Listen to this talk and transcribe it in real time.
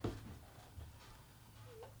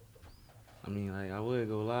mean, like, I would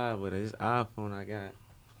go live, but this iPhone I got,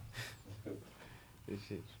 this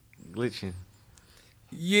shit glitching.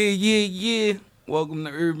 Yeah. Welcome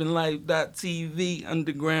to UrbanLife.tv,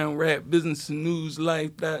 Underground Rap Business and News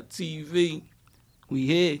Life.tv. We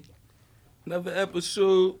here. Another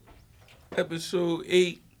episode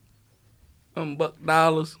 8. I'm Buck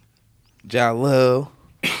Dollars. Jalil.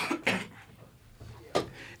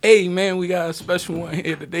 Hey, man, we got a special one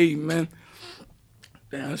here today, man.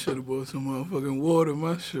 Damn, I should have bought some motherfucking water.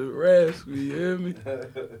 My shit raspy, you hear me?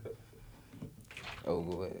 Oh,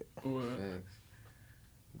 go ahead. What?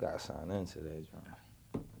 Gotta sign into that, John.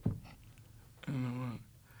 I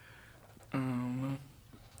don't know.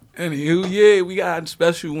 Anywho, yeah, we got a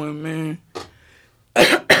special one, man.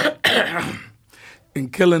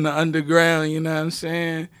 And killing the underground, you know what I'm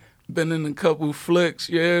saying? Been in a couple flicks,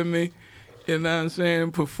 you hear me? You know what I'm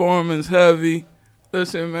saying? Performance heavy.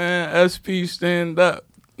 Listen, man, SP stand up.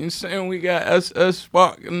 You know what I'm saying? We got SS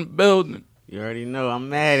Spark in the building. You already know, I'm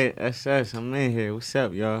mad at SS. I'm in here. What's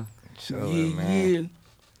up, y'all? Chillin', man. Yeah.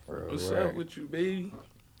 Real What's rap. up with you, baby?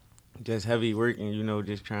 Just heavy working, you know,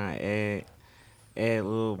 just trying to add a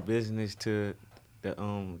little business to the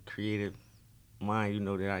creative mind, you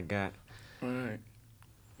know, that I got. All right.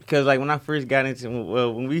 Because, like, when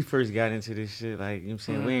we first got into this shit, like, you know what I'm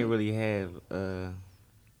saying, we ain't really have,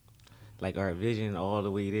 like, our vision all the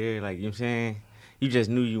way there. Like, you know what I'm saying? You just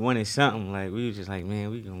knew you wanted something. Like, we was just like, man,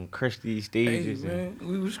 we gonna crush these Hey, stages. man,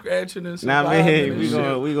 we was scratching and Nah, surviving man, and we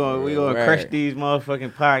shit. gonna Right. crush these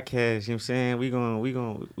motherfucking podcasts. You know what I'm saying? We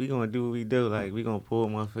gonna do what we do. Like, we gonna pull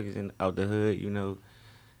motherfuckers out the hood. You know,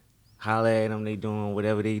 holler at them. They doing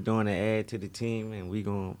whatever they doing to add to the team, and we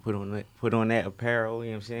gonna put on that apparel.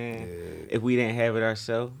 You know what I'm saying? Yeah. If we didn't have it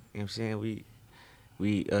ourselves, you know what I'm saying?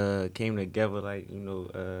 We came together, like, you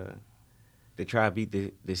know, to try to beat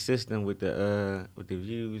the system with the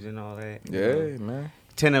views and all that. you know. Yeah, man.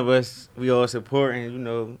 10 of us, we all supporting, you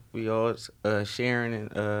know, we all sharing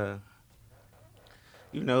and,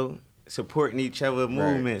 you know, supporting each other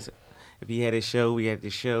movements. If he had a show, we had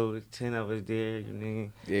the show. 10 of us there, you know.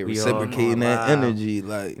 Yeah, We all reciprocating that live. energy,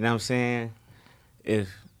 like. You know what I'm saying? If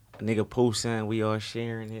a nigga post something, we all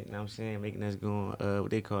sharing it, you know what I'm saying? Making us go,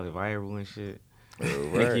 what they call it, viral and shit.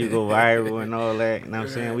 Make you go viral and all that, you know what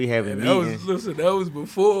I'm saying? We having And meetings. that was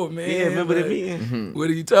before, man. Yeah, remember the Like, meeting?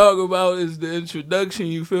 What he talk about is the introduction,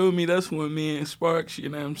 you feel me? That's when me and Sparks, you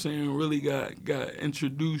know what I'm saying, really got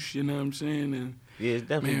introduced, you know what I'm saying? And Yeah, it's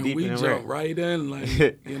definitely man, deeper we than jumped rap. right in, like,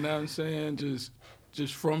 you know what I'm saying?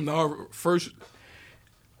 Just from our first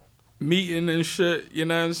meeting and shit, you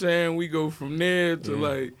know what I'm saying? We go from there to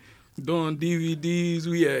like doing DVDs.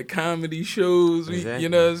 We had comedy shows. Exactly. You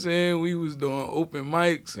know what I'm saying? We was doing open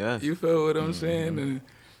mics. Yes. You feel what I'm saying? And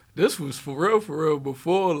this was for real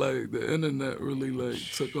before like the internet really like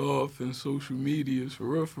took off and social medias for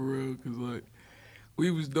real. Cause like we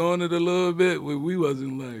was doing it a little bit, but we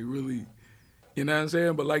wasn't like really, you know what I'm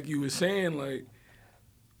saying? But like you were saying, like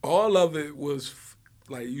all of it was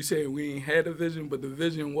like you said, we ain't had a vision, but the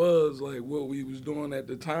vision was like what we was doing at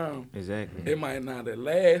the time. Exactly. It might not have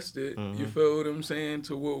lasted, you Mhm. feel what I'm saying,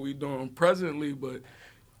 to what we doing presently, but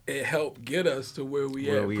it helped get us to where we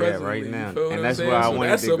at presently. right now. You feel what And I'm that's saying? why I So wanted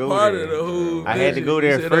that's to a go part there. of the whole I had to vision, go you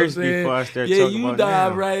there see what I'm first saying? before I start yeah, talking you about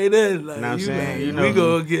dive now. right in. Like, You know what I'm you saying? like, You know, we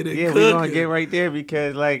gonna get it Yeah, cooking. we gonna get right there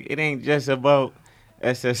because like it ain't just about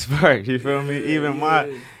SS Spark, you feel me? Even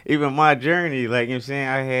my journey, like you know what I'm saying,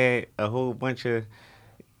 I had a whole bunch of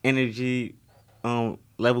energy,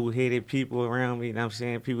 level-headed people around me, you know what I'm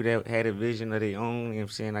saying? People that had a vision of their own, you know what I'm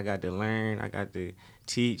saying? I got to learn, I got to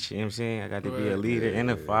teach, you know what I'm saying? I got to be a Right. leader and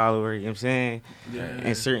a follower, you know what I'm saying? Yeah.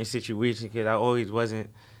 In certain situations, because I always wasn't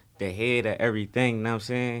the head of everything, you know what I'm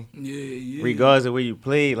saying? Yeah. Regardless of where you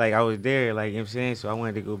played, like I was there, like you know what I'm saying? So I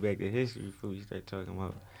wanted to go back to history before we start talking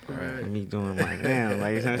about Right. me doing my now.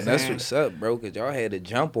 Like, you know what I'm And saying? that's what's up, bro, because y'all had to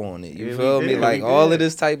jump on it. You Yeah, we feel me? did, Like, we all did. of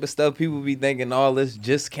this type of stuff, people be thinking all this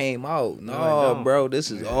just came out. No, No, it don't. bro, this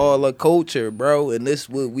is all a culture, bro, and this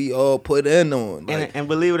what we all put in on. Like, And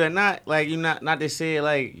believe it or not, like you not to say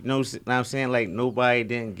like you know what I'm saying, like nobody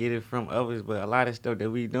didn't get it from others, but a lot of stuff that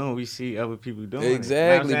we doing, we see other people doing.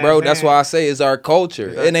 exactly, it. You know bro. what I'm That's saying? why I say it's our culture.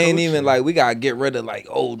 It's our It ain't culture. even like we gotta get rid of like,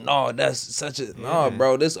 oh no, that's such a no, Yeah.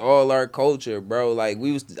 bro. This all our culture, bro. Like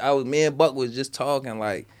me and Buck was just talking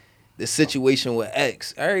like the situation with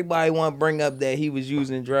X. Everybody want to bring up that he was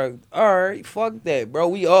using drugs. All right, fuck that, bro.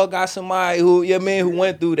 We all got somebody who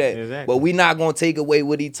went through that, Exactly. but we not gonna take away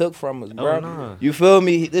what he took from us, bro. Oh, no. You feel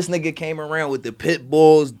me? This nigga came around with the pit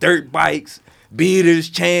bulls, dirt bikes. beaters,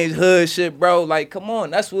 change hood shit, bro. Like, come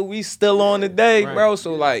on, that's what we still on today, Right. bro.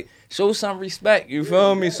 So like, show some respect. You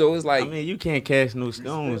feel me? So it's like, I mean, you can't cast no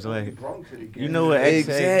stones. Like, you know what? X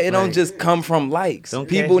say, exactly. It don't like, just come from likes. Don't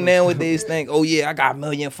People catch no nowadays think, oh yeah, I got 1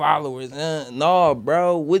 million followers. No,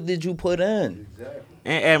 bro. What did you put in?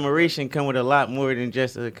 And admiration come with a lot more than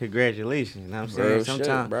just a congratulations. You know what I'm saying? Real shit,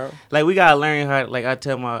 Sometimes, bro. like, we gotta learn how. Like, I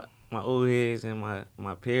tell my old heads and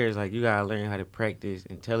my peers, like, you gotta learn how to practice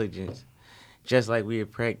intelligence, just like we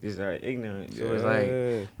had practiced our ignorance. So it's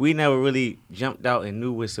like we never really jumped out and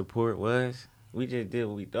knew what support was. We just did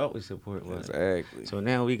what we thought what support was. Exactly. So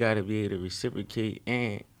now we gotta be able to reciprocate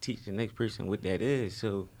and teach the next person what that is,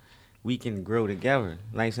 so we can grow together.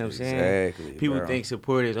 Like what I'm saying. Exactly. People bro. think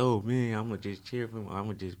support is, oh man, I'm gonna just cheer for him. I'm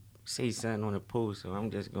gonna just say something on the post, or I'm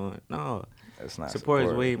just going. No, That's not support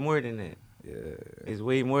is way more than that. Yeah. It's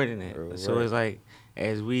way more than that. Real So right. it's like,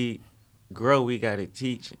 as we grow, we gotta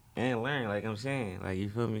teach and learn. Like I'm saying, like, you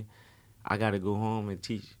feel me? I gotta go home and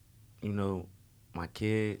teach, you know, my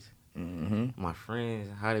kids, Mm-hmm. my friends,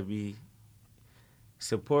 how to be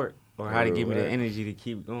support, or how to Real give me the right. energy to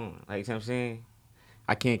keep going. Like what I'm saying,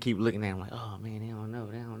 I can't keep looking at them like, oh man, they don't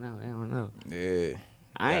know. Yeah.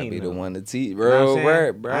 I Gotta ain't be know. the one to teach. You know what I'm Real saying?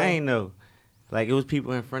 right, bro. I ain't know. Like, it was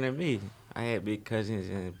people in front of me. I had big cousins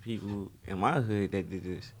and people in my hood that did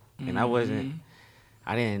this. And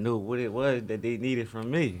I didn't know what it was that they needed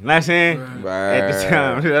from me. You know what I'm saying? Right. At the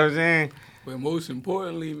time, you know what I'm saying? But most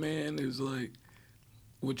importantly, man, is like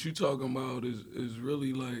what you talking about is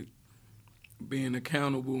really like being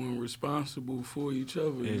accountable and responsible for each other.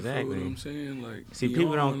 You feel Exactly. what I'm saying? Like, See,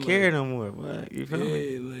 people don't beyond, care like, no more. What? You feel me?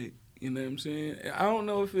 yeah, like, you know what I'm saying? I don't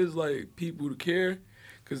know if it's like people to care,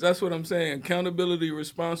 because that's what I'm saying. Accountability,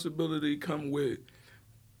 responsibility come with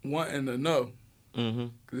wanting to know. Mm-hmm.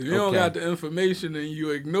 Because if you don't Okay. got the information and you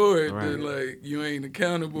ignore it, then Right. like you ain't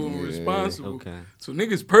accountable and Yeah, responsible. Okay. So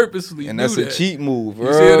niggas purposely And do that's that. a cheat move. You see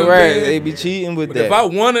what Real I'm right. saying? They be cheating with But that. if I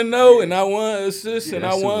want to know and I want to assist Yeah, and I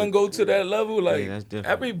that's want to super- go to that level, like, that's different.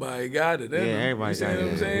 everybody got it in Yeah, them. everybody you see got what it I'm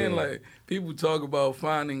in saying? them, yeah. Like, people talk about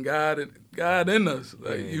finding God in us.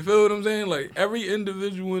 Like, Yeah. you feel what I'm saying? Like, every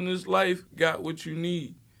individual in this life got what you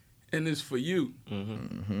need, and it's for you. Mm-hmm.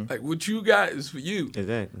 Mm-hmm. Like, what you got is for you.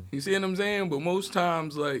 Exactly. You see what I'm saying? But most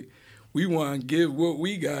times, like, we want to give what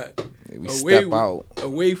we got We away step out.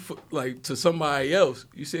 like to somebody else.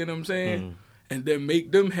 You see what I'm saying? Mm. And then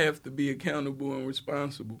make them have to be accountable and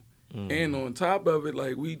responsible. Mm. And on top of it,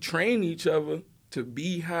 like, we train each other to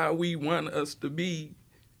be how we want us to be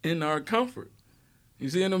in our comfort. You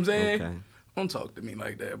see what I'm saying? Okay. Don't talk to me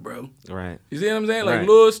like that, bro. Right. You see what I'm saying? Like, Right.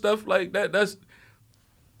 little stuff like that, that's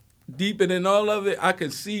deeper than all of it. I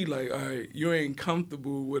can see, like, all right, you ain't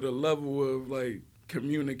comfortable with a level of, like,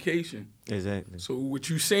 communication. Exactly. So what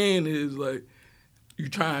you saying is, like, you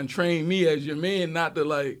try and train me as your man not to,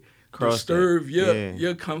 like, Cross disturb that. your Yeah.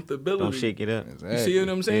 your comfortability. Don't shake it up. You see what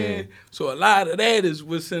I'm saying? Yeah. So a lot of that is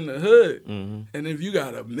what's in the hood. Mm-hmm. And if you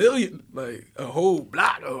got a million, like a whole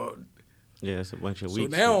block, or Yeah, it's a bunch of so weak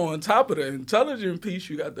now on top of the intelligent piece,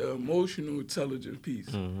 you got the emotional intelligence piece.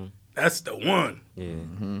 Mm-hmm. That's the one. Yeah.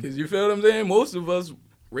 Mm-hmm. Cause you feel what I'm saying? Most of us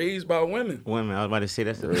raised by women. Women, I was about to say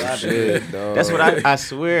that's a Real lot. shit, dog. That's what I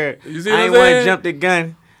swear. You see I what ain't I'm want to saying? jump the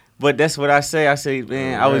gun, but that's what I say. I say,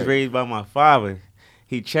 man, I was Right. raised by my father.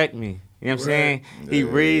 He checked me. You know what I'm saying? He Yeah.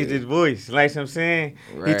 raised his voice. Like what I'm saying?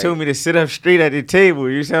 He Right. told me to sit up straight at the table.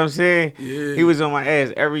 You see what I'm saying? Yeah. He was on my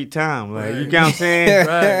ass every time. Like, you Right. get what I'm saying?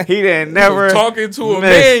 Right. He didn't never. So talking to a miss.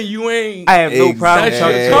 man, you ain't I have no problem That's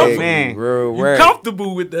talking your to a comfort. man. Real you right.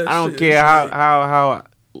 comfortable with that I don't shit. care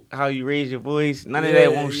It's how you raise your voice. None of Yeah,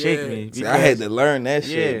 that won't shake yeah. me. See, I had because- to learn that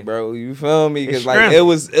shit, Yeah. bro. You feel me? It's Because like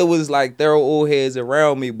strength. it was like thorough old heads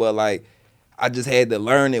around me, but like I just had to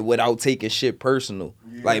learn it without taking shit personal.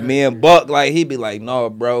 Like me and Buck, like he be like, "No,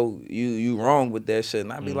 bro, you wrong with that shit,"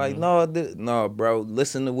 and I be like, "No, bro,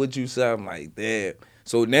 listen to what you say." I'm like, "Damn."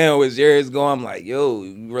 So now as years go, I'm like, "Yo,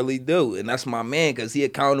 you really do," and that's my man, cause he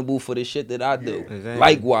accountable for the shit that I do. Exactly.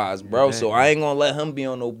 Likewise, bro. So Exactly. I ain't gonna let him be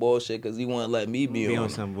on no bullshit, cause he won't let me be, Be on on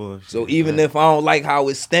it. some bullshit. So even Right. if I don't like how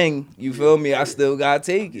it sting, you feel me? I still gotta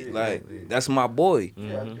take it. Like that's my boy.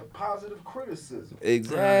 Mhm. Positive criticism.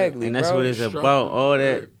 Exactly, And that's bro. what it's Constructive, about. All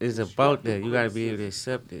that right. is about that. You gotta be able to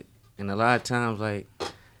accept it. And a lot of times, like,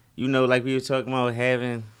 you know, like we were talking about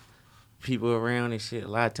having people around and shit. A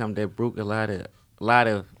lot of times that broke a lot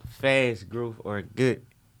of fast growth or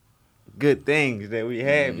good things that we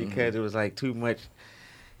had because it was like too much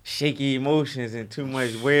shaky emotions and too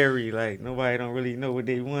much worry. Like nobody don't really know what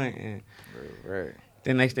they want. And Right.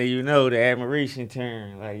 the next thing you know, the admiration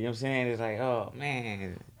turn. Like, you know what I'm saying? It's like, oh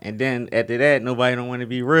man. And then after that, nobody don't want to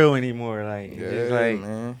be real anymore. Like, it's Yeah, just like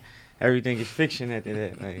man. everything is fiction after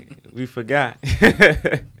that. Like we forgot.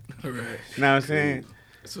 Right. Know what I'm saying?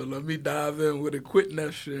 So let me dive in with a quick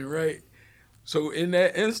question, right? So in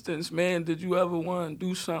that instance, man, did you ever want to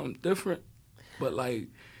do something different? But like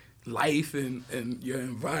life and your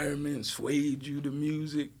environment swayed you to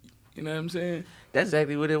music. You know what I'm saying? That's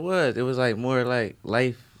exactly what it was. It was like more like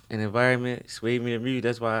life and environment swayed me to music.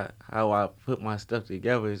 That's why how I put my stuff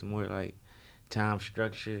together is more like time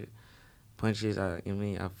structured, punches. I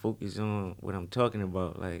focus on what I'm talking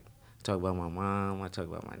about. Like I talk about my mom, I talk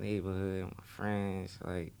about my neighborhood, my friends.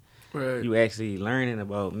 Like Right. you actually learning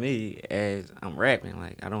about me as I'm rapping.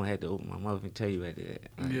 Like I don't have to open my mouth and tell you after that.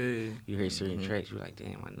 Like, Yeah. you hear certain tracks, you're like,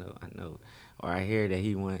 damn, I know. Or I hear that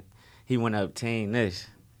he want to obtain this.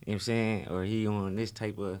 You know what I'm saying? Or he on this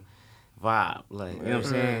type of vibe. Like, you know what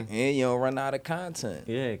I'm saying? And you don't run out of content.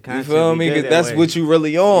 Yeah, You content feel be me? good Because that that's way. what you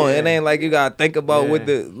really on. Yeah. It ain't like you gotta think about what Yeah.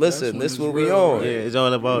 the listen. That's This when what it's we real, on. right? Yeah, it's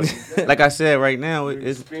all about, like I said, right now, Your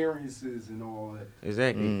it's experiences and all that.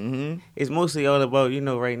 exactly. Mm-hmm. It's mostly all about,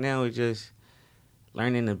 right now it's just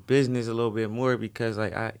learning the business a little bit more because,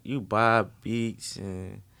 like, you buy beats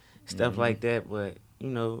and stuff like that, but,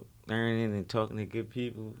 learning and talking to good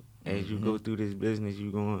people as you go through this business,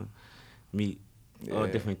 you going to meet all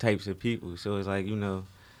different types of people. So it's like,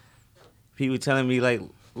 people telling me, like,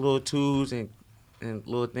 little tools and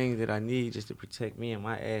little things that I need just to protect me and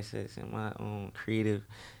my assets and my own creative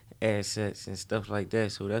assets and stuff like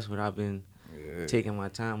that. So that's what I've been taking my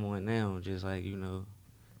time on now, just like,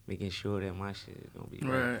 making sure that my shit is going to be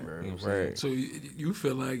right. Right. You know what I'm saying? Right. So you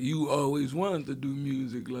feel like you always wanted to do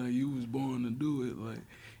music, like you was born to do it, like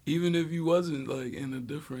even if you wasn't like in a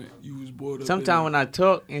different, you was brought up. Sometimes when I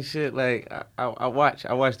talk and shit, like I watch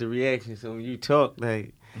the reaction. So when you talk,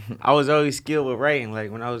 like I was always skilled with writing.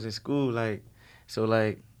 Like when I was in school, like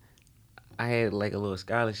I had like a little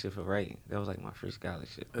scholarship for writing. That was like my first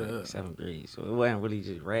scholarship, like 7th grade. So it wasn't really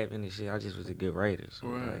just rapping and shit. I just was a good writer. So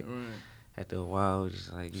right. after a while, it was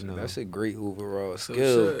just like That's a great overall So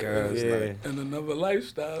skill, shit, cuz. yeah. Like, in another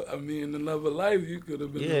lifestyle, in another life, you could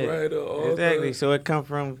have been a yeah, writer, author, exactly. So it come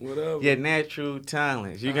from whatever. your natural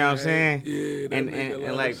talents. You know what I'm saying? Yeah, that and make a lot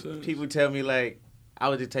and like of sense. people tell me like I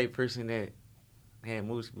was the type of person that had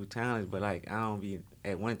multiple talents, but like I don't be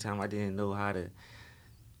at one time I didn't know how to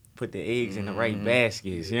put the eggs in the right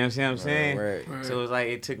baskets. You know what I'm saying? right. Right. So it's like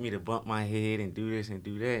it took me to bump my head and do this and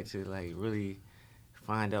do that to like really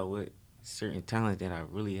find out what certain talent that I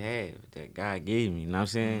really have that God gave me. You know what I'm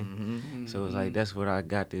saying? Mm-hmm. So it's like that's what I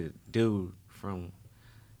got to do from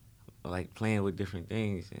like playing with different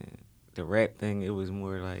things. And the rap thing, it was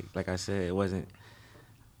more like I said, it wasn't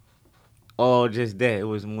all just that. It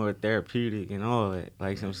was more therapeutic and all that.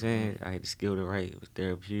 Like I'm saying, I had the skill to write. It was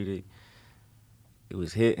therapeutic. It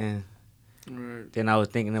was hitting. Right. Then I was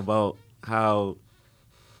thinking about how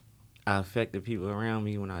I affect the people around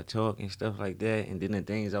me when I talk and stuff like that. And then the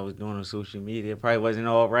things I was doing on social media probably wasn't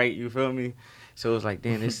all right, you feel me? So it was like,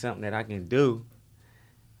 damn, it's something that I can do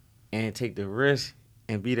and take the risk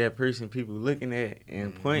and be that person people looking at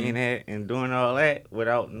and pointing at and doing all that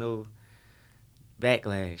without no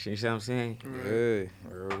backlash. You see what I'm saying? Yeah,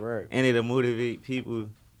 right. And it'll motivate people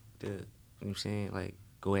to, you know what I'm saying, like,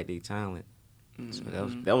 go at their talent. So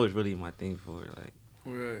that was really my thing for it. Like,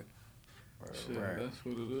 Right. Shit, Right. that's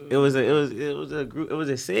what it is. it was a group. It was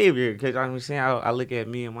a savior because I'm saying I look at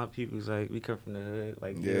me and my people's like we come from the hood.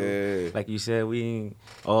 Like like you said, we ain't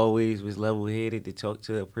always was level headed to talk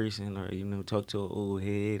to a person or talk to an old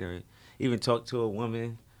head or even talk to a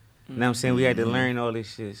woman. You know what I'm saying? We had to learn all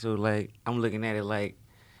this shit. So like I'm looking at it like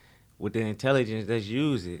with the intelligence, let's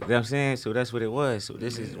use it. You know what I'm saying? So that's what it was. So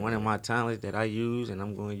this is one of my talents that I use and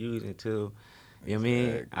I'm going to use until. You know what I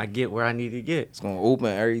mean? I get where I need to get. It's gonna open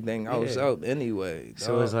everything else Yeah. up anyway.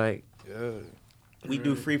 So dog. it's like yeah. we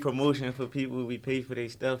do free promotion for people. We pay for their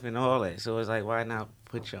stuff and all that. So it's like, why not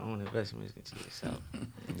put your own investments into yourself?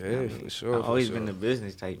 Yeah, for sure. I've always for been sure. the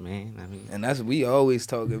business type man. I mean, And we always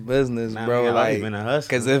talking business, I bro. mean, I've always Like, been a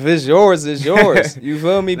hustler. cause if it's yours, it's yours. You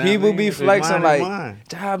feel me? Nah, I People mean, be if it's flexing mine, like it's mine.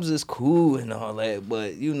 jobs is cool and all that,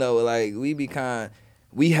 but like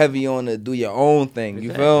we heavy on the do your own thing. You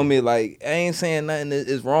feel Exactly. me? Like I ain't saying nothing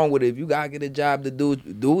is wrong with it. If you gotta get a job to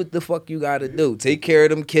do what the fuck you gotta do. Take care of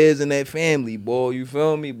them kids and that family, boy. You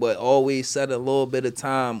feel me? But always set a little bit of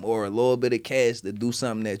time or a little bit of cash to do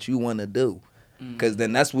something that you wanna do. Cause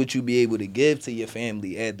then that's what you be able to give to your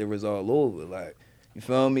family after it's all over. Like, You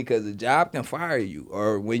feel me? Because the job can fire you.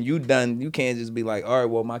 Or when you done, you can't just be like, all right,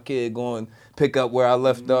 well, my kid going to pick up where I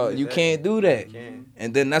left off. You can't do that.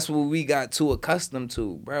 And then that's what we got too accustomed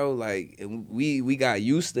to, bro. Like, and we got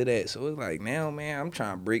used to that. So it's like, now, man, I'm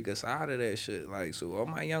trying to break us out of that shit. Like, so all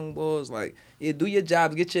my young boys, like, yeah, do your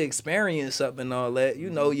jobs, get your experience up and all that. You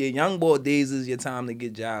know, your young boy days is your time to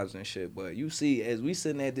get jobs and shit. But you see, as we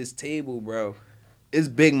sitting at this table, bro, it's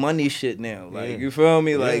big money shit now. Like, you feel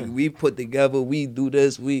me? Like, we put together, we do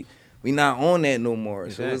this, we not on that no more.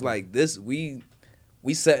 Exactly. So it's like this, we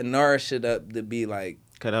setting our shit up to be like,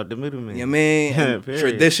 cut out the middleman. You know what I mean?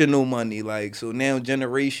 Traditional money, like, so now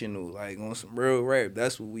generational, like, on some real rap.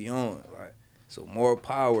 That's what we on. Like, so more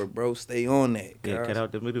power, bro. Stay on that. Yeah, cut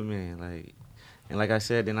out the middleman. Like, and like I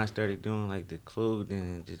said, then I started doing like the clothing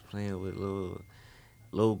and just playing with little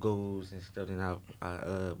logos and stuff. And I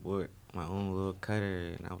bought my own little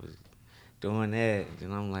cutter and I was doing that.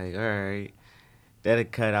 And I'm like, all right, that'll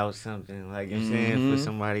cut out something, like you're saying, for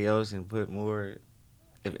somebody else and put more.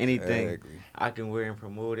 If anything, I can wear and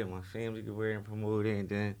promote it. My family can wear and promote it. And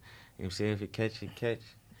then, you know what I'm saying, if it catch, it catch.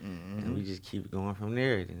 And we just keep going from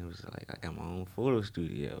there. Then it was like, I got my own photo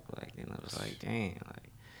studio. Like, then I was like, damn,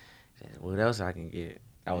 like, what else I can get?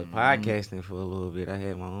 I was podcasting for a little bit. I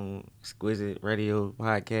had my own Exquisite Radio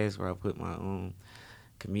podcast where I put my own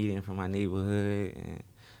comedian from my neighborhood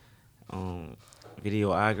and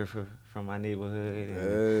videographer from my neighborhood and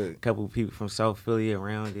a couple people from South Philly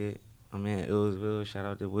around it. My man Illsville, shout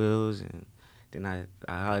out to Wills, and then I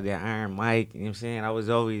hollered at Iron Mike, you know what I'm saying? I was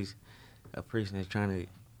always a person that's trying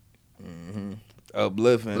to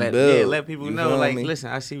uplift and build. Yeah, let people know, like, me? Listen,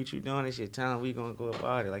 I see what you're doing, it's your time, we gonna go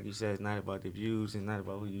about it. Like you said, it's not about the views, it's not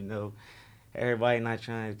about who you know. Everybody not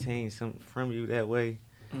trying to obtain something from you that way.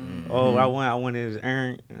 Oh, I want it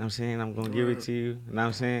earned, you know what I'm saying? I'm gonna give it to you, you know what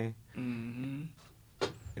I'm saying? And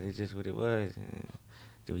it's just what it was. And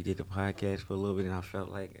then we did the podcast for a little bit, and I felt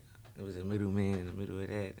like it was a middleman in the middle of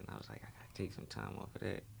that, and I was like, I gotta take some time off of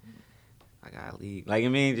that. I gotta leave. Like, I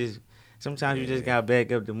mean, just sometimes you just gotta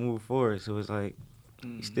back up to move forward. So it's like,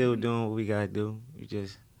 you still doing what we gotta do. You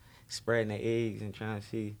just spreading the eggs and trying to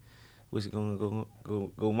see what's gonna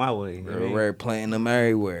go my way. You know what I mean? We're planting them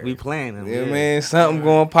everywhere. We planting them. You know what I mean? Something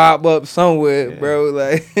gonna pop up somewhere, bro.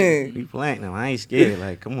 Like, we planting them. I ain't scared.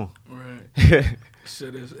 Like, come on. Right.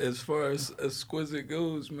 Shit, as far as Exquisite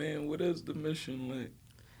goes, man, what is the mission like?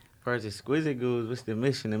 As far as Exquisite goes, what's the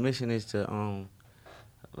mission? The mission is to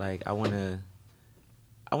like, I wanna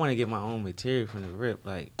get my own material from the rip.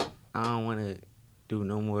 Like, I don't wanna do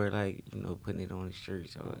no more, like, you know, putting it on the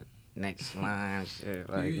shirts or next line shit.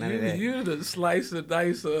 Like, none of that. You the slice and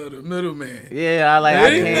dice of the middleman. Yeah, I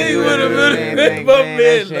can't do with it. a Man,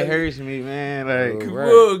 that shit hurts me, man. Like, come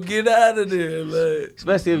on, get out of there, like.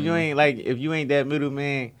 Especially if you ain't that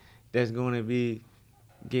middleman that's gonna be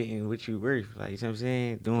getting what you worth. Like, you know what I'm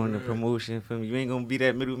saying? Doing the promotion for me. You ain't gonna be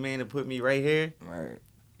that middleman to put me right here. Right.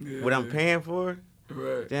 Yeah. What I'm paying for.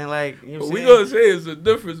 Right. Then, like, you know what I'm saying? We gonna say it's a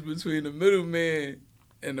difference between the middleman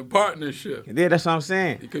and the partnership. Yeah, that's what I'm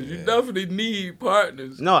saying. Because you definitely need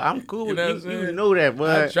partners. No, I'm cool. You know, you know that,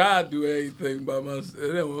 but I try to do everything by myself.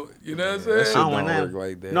 You know what I'm saying? I don't want nothing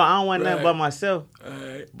like that. No, I don't want nothing by myself.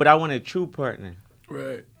 Right. But I want a true partner.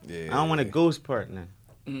 Right. Yeah. I don't want a ghost partner.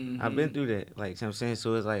 Mm-hmm. I've been through that. Like, you know what I'm saying?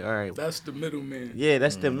 So it's like, all right. That's the middleman. Yeah,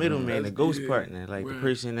 that's the middleman, the ghost partner. Like, the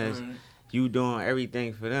person that's you doing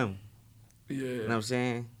everything for them. Yeah. You know what I'm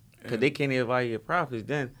saying? Because they can't evaluate your profits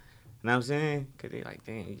then. You know what I'm saying? Because they like,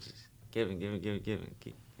 damn, you just giving.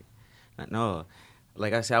 No.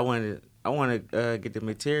 Like I said, I want to get the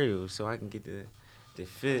material so I can get the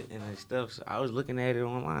fit and the stuff. So I was looking at it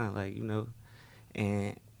online, like, you know,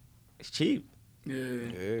 and it's cheap. Yeah.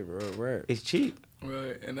 Yeah, bro, right. It's cheap.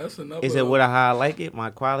 Right, and that's another. Is it how I like it, my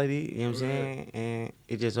quality, you know what I'm saying? And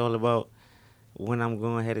it's just all about when I'm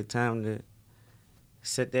going ahead of time to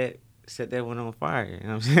set that one on fire, you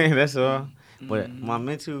know what I'm saying? That's all. But my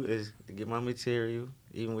mental is to get my material,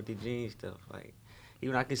 even with the jeans stuff. Like,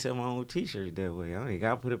 even I can sell my own T-shirts that way. I don't even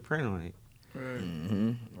got to put a print on it. Right.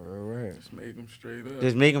 All right. Just make them straight up.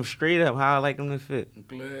 Just make them straight up how I like them to fit.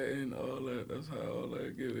 Glad and all that. That's how all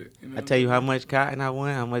that give it. You know I tell you how much cotton I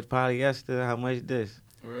want, how much polyester, how much this.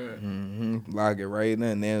 Right. Lock it right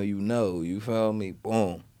in. Now you know. You feel me?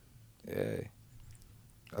 Boom. Yeah.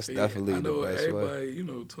 That's definitely the best way. Everybody, you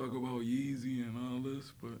know, talk about Yeezy and all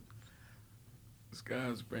this, but this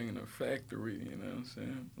guy's bringing a factory, you know what I'm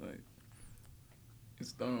saying? Like,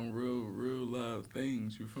 it's done real live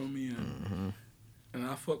things, you feel me? And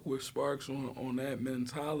I fuck with Sparks on that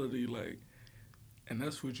mentality, like, and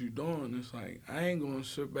that's what you doing. It's like, I ain't gonna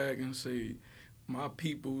sit back and say, my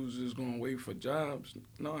people's just gonna wait for jobs.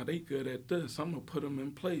 No, they good at this. I'm gonna put them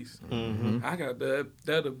in place. Mm-hmm. I got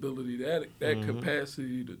that ability, that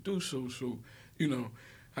capacity to do so. So, you know,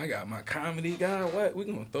 I got my comedy guy. What we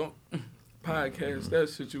gonna throw podcast that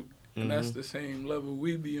situation, and that's the same level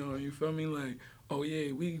we be on. You feel me? Like, oh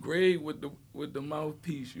yeah, we great with the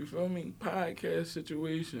mouthpiece. You feel me? Podcast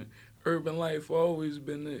situation. Urban life always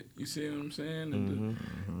been it. You see what I'm saying?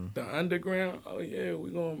 And the underground, oh yeah, we're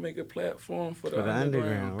going to make a platform for the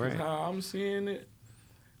underground. right. How I'm seeing it,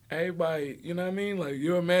 everybody, you know what I mean? Like,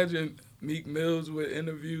 you imagine Meek Mills with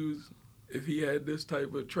interviews if he had this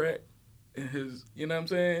type of track in his, you know what I'm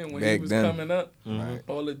saying? When Back he was then. coming up, Mm-hmm.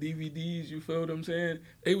 all the DVDs, you feel what I'm saying?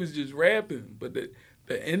 They was just rapping, but the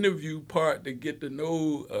interview part to get to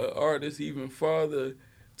know artists even farther,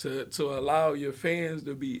 to allow your fans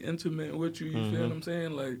to be intimate with you, you feel what I'm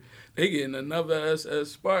saying? Like, they getting another SS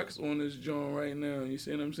Sparks on this joint right now, you see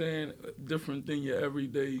what I'm saying? Different than your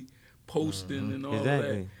everyday posting and all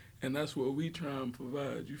Exactly. that. And that's what we try and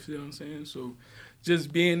provide, you feel what I'm saying? So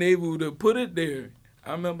just being able to put it there.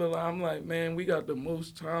 I remember I'm like, man, we got the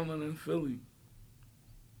most talent in Philly.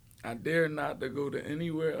 I dare not to go to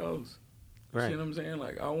anywhere else. Right. See what I'm saying?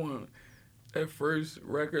 Like, I want that first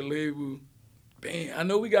record label. Bam. I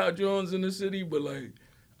know we got Jones in the city, but like,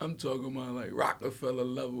 I'm talking about like Rockefeller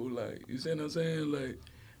level. Like, you see what I'm saying? Like,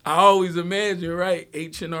 I always imagine, right?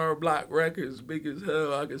 H&R Block Records, big as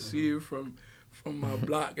hell. I could see it from my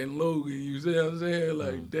block in Logan. You see what I'm saying?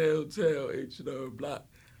 Like, downtown H&R Block.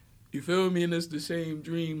 You feel me? And it's the same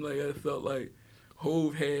dream like I felt like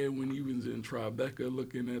Hove had when he was in Tribeca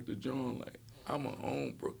looking at the joint. Like, I'm going to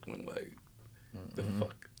own Brooklyn. Like, the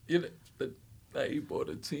fuck? You know, like, he bought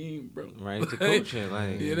a team, bro. Right, the culture,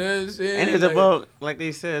 like, You know what I'm saying? and it's Like, about, like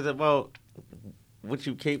they said, it's about what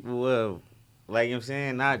you capable of. Like, you know what I'm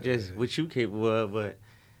saying? Not just what you capable of, but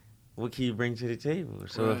what can you bring to the table.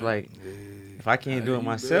 So if, Right. like, if I can't do how it you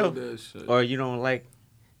myself, build that shit. or you don't like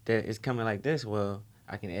that it's coming like this, well,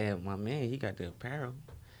 I can add my man. He got the apparel.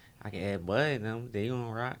 I can add Bud and them. They gonna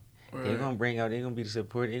rock. Right. They gonna bring out. They gonna be the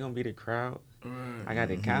support. They gonna be the crowd. Right. I got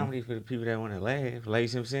the comedy for the people that want to laugh. Like, you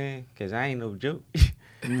see what I'm saying? Because I ain't no joke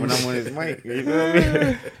when I'm on this mic. You feel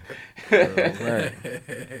me? Right.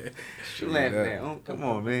 You laughing at? Oh, come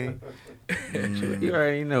on, man. You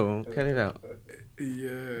already know. Cut it out.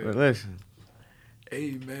 Yeah. But listen.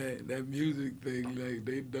 Hey, man, that music thing, like,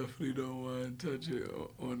 they definitely don't want to touch it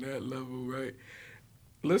on that level, right?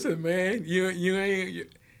 Listen, man, you ain't.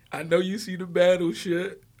 I know you see the battle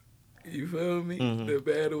shit. You feel me? Mhm. The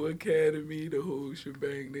Battle Academy, the whole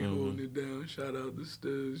shebang, they holding it down. Shout out to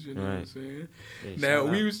Stiz, you know what I'm Right. saying? Yeah, Now,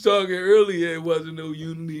 shout we out. was talking earlier, it wasn't no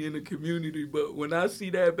unity in the community, but when I see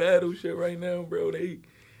that battle shit right now, bro, they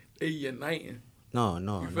uniting. No.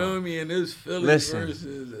 You feel me? And it's Philly Listen.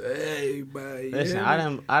 versus everybody. you Listen, hear I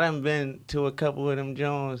me? done been to a couple of them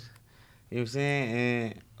Jones. You know what I'm saying?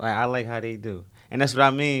 And like, I like how they do. And that's what I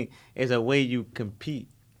mean. It's a way you compete.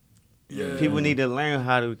 Yeah. People need to learn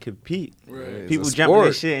how to compete. Right. It's People a jump in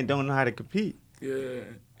this sport. shit and don't know how to compete. Yeah.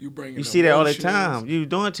 You bring You see that all the time. You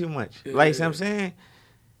doing too much. Yeah. Like, see what I'm saying?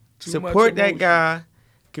 Too much Support that emotion. guy,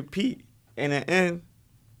 compete, and in the end,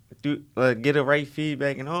 get the right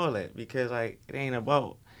feedback and all that. Because, like, it ain't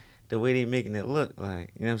about the way they making it look.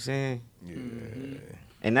 Like, you know what I'm saying? Mm-hmm.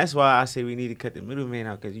 And that's why I say we need to cut the middleman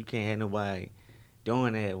out, because you can't have nobody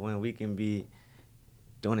doing that when we can be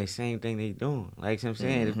doing the same thing they doing. Like, see what I'm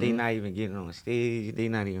saying? If they not even getting on stage, they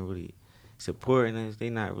not even really supporting us,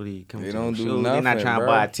 they not really coming They to don't the do show. They not nothing, trying to bro.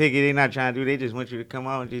 buy a ticket. They not trying to do. They just want you to come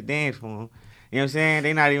out and just dance for them. You know what I'm saying?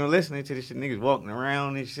 They not even listening to this shit. Niggas walking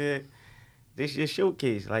around and shit. This just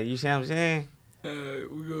showcase. Like, you see what I'm saying? We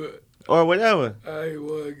go. Or whatever. I ain't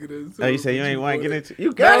want to get into. Oh, you it, say you but ain't want to brought get it- into.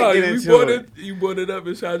 You gotta get into brought it. You brought it up,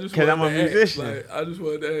 and so I just 'Cause wanted I'm a to ask, musician. Like, I just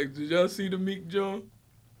wanted to ask, did y'all see the Meek John?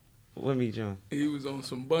 With me, John. He was on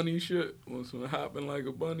some bunny shit, on some hopping like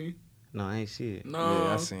a bunny. No, I ain't see it. No,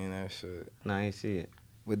 Yeah, I seen that shit. No, I ain't see it.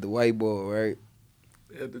 With the white boy, right?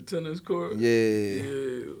 at the tennis court. Yeah.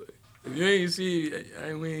 Yeah. If you ain't see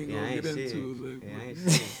it, we ain't Yeah, gonna I ain't get see into it. it. Like, Yeah, I ain't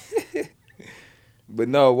see it. But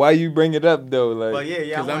no, why you bring it up though? Like, But yeah,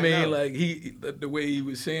 Because I wanna mean, know. like the way he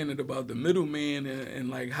was saying it about the middleman and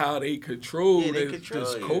like how they control, Yeah, they this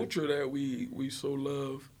control you. culture that we so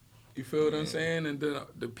love. You feel what I'm saying? And then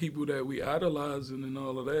the people that we idolizing and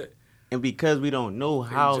all of that, And because we don't know they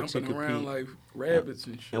how to jumping compete, around like rabbits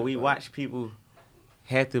and shit. and we like, watch people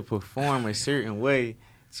have to perform a certain way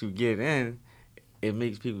to get in, it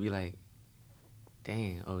makes people be like,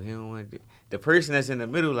 damn, oh, he don't want to do. The person that's in the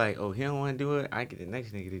middle, like, oh, he don't want to do it. I get the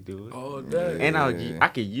next nigga to do it. All day. And I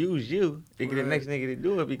could use you to get the next nigga to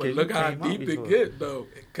do it because but look you how came out deep it before. get though,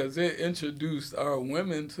 because it introduced our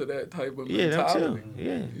women to that type of Yeah, them mentality. too.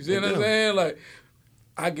 Yeah, You see what I'm saying? Like,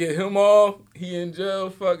 I get him off, he in jail,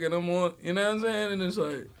 fucking I'm on. You know what I'm saying? And it's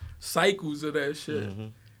like cycles of that shit. Mm-hmm.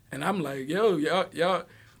 And I'm like, yo, y'all,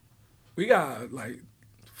 we gotta like,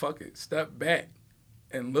 fuck it, step back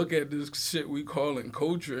and look at this shit we calling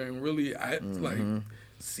culture and really, like,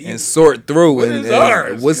 see And sort through what and, is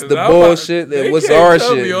ours. what's 'Cause the I'm bullshit they and what's can't our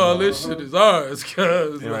tell shit. me all this shit is ours,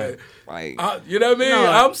 cause Right. like, Like, you know what I mean?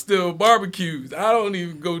 No. I'm still barbecues. I don't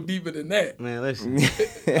even go deeper than that. Man, listen.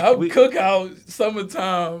 I'm cookout,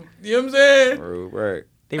 summertime. You know what I'm saying? right.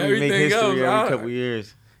 They remake Everything history else, every alright. couple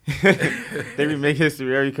years. They remake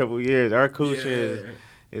history every couple years. Our culture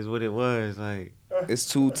is what it was. Like, It's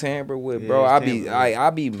too tampered with, Yeah, bro. it's I be tampered with. I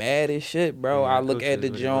be mad as shit, bro. Yeah, I look culture at the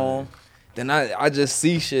is what it Joan, then I just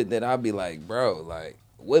see shit that I be like, bro, like,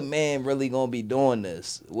 what man really gonna be doing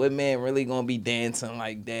this? What man really gonna be dancing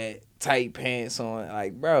like that? Tight pants on,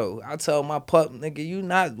 like, bro. I tell my pup, nigga, you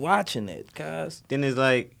not watching it, cuz. then it's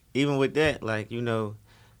like, even with that, like, you know,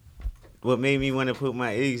 what made me want to put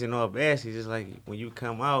my eggs in all baskets is like when you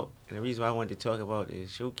come out, and the reason why I wanted to talk about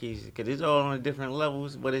is showcases, because it's all on different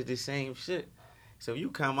levels, but it's the same shit. So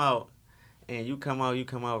you come out, and you come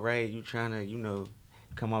out right, you trying to, you know,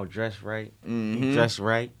 come out dressed right, you dress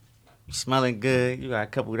right, you smelling good, you got a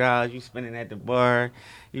couple dollars, you spending at the bar,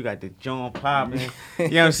 you got the joint popping, you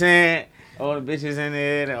know what I'm saying? All the bitches in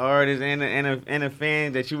there, the artists, and the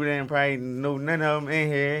fans that you didn't probably know none of them in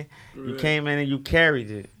here. You came in and you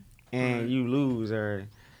carried it, and you lose,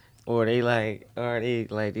 or they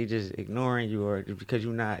they just ignoring you, or just because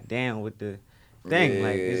you're not down with the thing.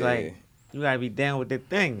 Like, it's like you gotta be down with the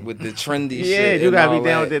thing. With the trendy shit. Yeah, you and gotta all be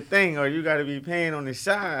down that. with the thing, or you gotta be paying on the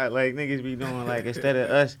side, like niggas be doing, like, instead of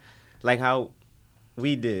us, like how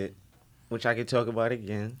we did, which I could talk about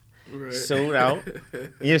again. Right. Sold out. You know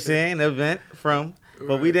what I'm saying? Event from.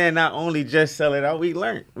 But we did not only just sell it out, we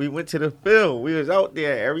learned. We went to the field. We was out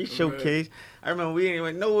there every showcase. I remember we didn't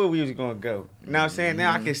even know where we was going to go. You know what I'm saying?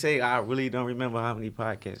 Now I can say I really don't remember how many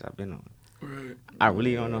podcasts I've been on. Right. I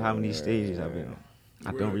really don't know how many stages I've been on.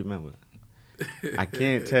 I don't remember. I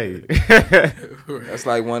can't tell you. That's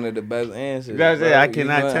like one of the best answers. That's it. bro. I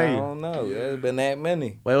cannot know, tell you. I don't know. There's been that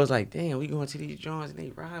many. But it was like, damn, we going to these joints and they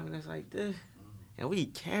robbing us like this. And we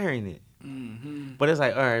carrying it. Mm-hmm. But it's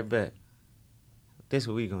like, all right, bet. This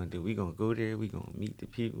what we gonna do. We gonna go there. We gonna meet the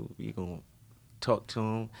people. We gonna talk to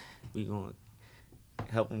them. We gonna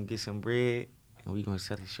help them get some bread, and we gonna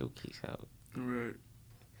sell the showcase out. Right.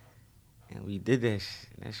 And we did that shit.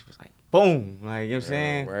 And that shit was like, boom. Like, you know what I'm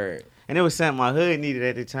saying? Right. And it was something my hood needed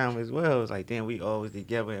at the time as well. It was like, damn, we all was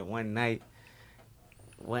together at one night.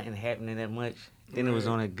 Wasn't happening that much. Then it was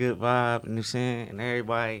on a good vibe, you know what I'm saying? And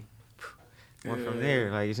everybody went from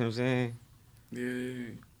there. Like, you see what I'm saying? Yeah.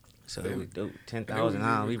 So it was dope. $10,000.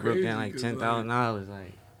 even We broke down crazy like 'cause, $10,000,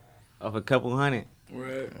 like off a couple hundred.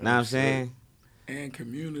 Right. Know what I'm saying? And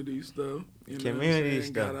community stuff. You know Community what I'm saying?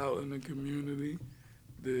 stuff. Got out in the community.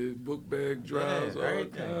 The book bag drives, all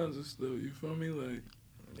everything. kinds of stuff. You feel me? Like,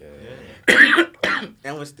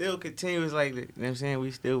 And we still continuous, like, you know what I'm saying?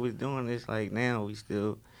 We still was doing this, like, now we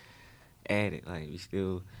still at it. Like, we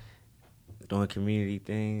still doing community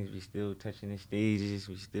things. We still touching the stages.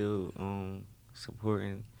 We still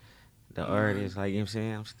supporting the artists. Like, you know what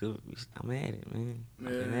I'm saying? I'm at it, man. I've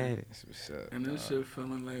been Yeah. at it. That's what's up, and this dog. shit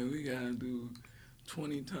feeling like we gotta do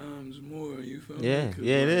 20 times more. You feel me? Yeah, 'Cause,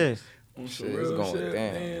 yeah, it like, is. On Shit some is real going shit,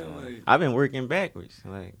 down, man. man. Like, I've been working backwards,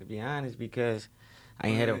 like, to be honest, because I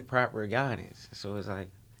ain't had a Right. proper guidance. So it's like,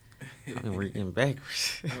 I've been working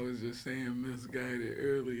backwards. I was just saying misguided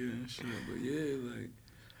earlier and shit, but yeah, like,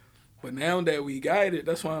 but now that we got it,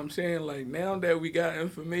 that's why I'm saying, like, now that we got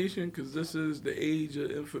information, because this is the age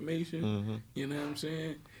of information, Mm-hmm. you know what I'm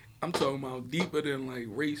saying? I'm talking about deeper than, like,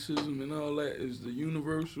 racism and all that is the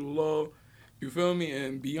universal law, you feel me?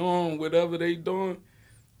 And beyond whatever they doing,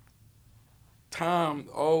 time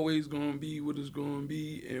always gonna be what it's gonna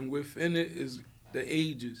be, and within it is the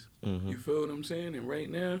ages. Mm-hmm. You feel what I'm saying? And right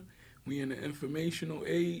now, we in the informational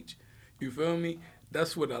age. You feel me?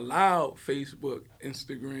 That's what allowed Facebook,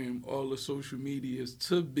 Instagram, all the social medias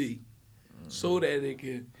to be, so that it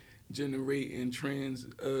can generate and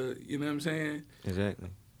you know what I'm saying? Exactly.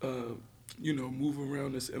 Move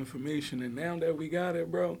around this information. And now that we got it,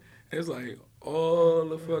 bro, it's like all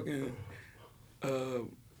the fucking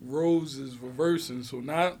roles is reversing. So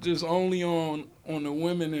not just only on the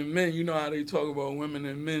women and men. You know how they talk about women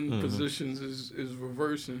and men positions is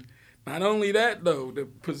reversing. Not only that though, the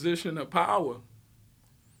position of power.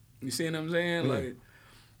 You see what I'm saying? Yeah.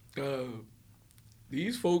 Like,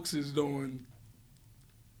 these folks is doing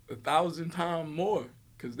 1,000 times more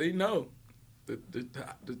because they know the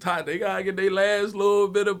tide. They gotta get their last little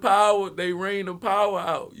bit of power. They rain the power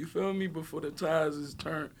out. You feel me? Before the tides is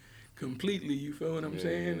turned completely. You feel what I'm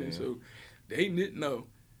saying? And so they didn't know.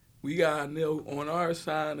 We gotta know on our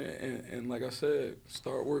side and like I said,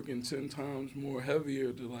 start working 10 times more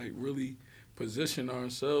heavier to like really position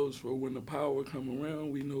ourselves for when the power come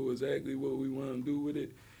around. We know exactly what we want to do with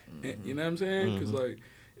it. And, you know what I'm saying? Because like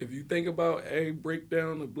if you think about a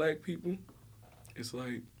breakdown of black people, it's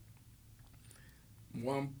like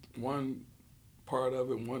one part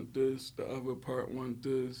of it want this, the other part want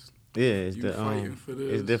this. Yeah, it's You the fighting for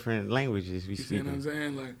this. it's different languages we You see speak. what I'm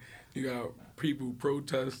saying? Like you got people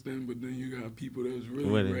protesting, but then you got people that's really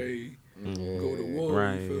With it. ready Yeah. to go to war.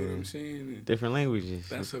 Right, You feel what yeah. I'm saying? And Different languages.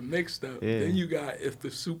 that's a mixed up. Yeah. Then you got if the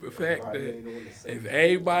super fact Everybody that ain't on the same if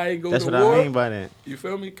everybody go That's to what war, I mean by that. you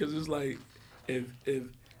feel me? Because it's like if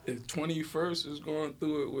 21st is going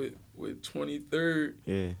through it with 23rd,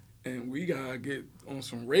 Yeah. and we gotta get on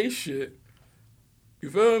some race shit. You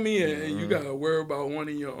feel me? And you gotta worry about one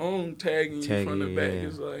of your own tagging you Tagging from the you, back. yeah.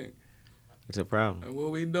 It's like, It's a problem. what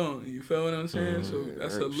we doing? You feel what I'm saying? So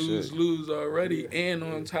that's a Right, shit. lose-lose already. And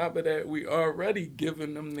on top of that, we already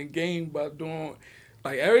giving them the game by doing,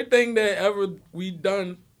 like everything that ever we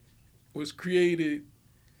done was created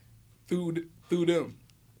through them. The You know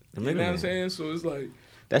what I'm middleman. saying? So it's like,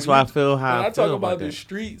 That's when why you- I feel how when I I feel talk about the that.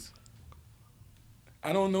 streets,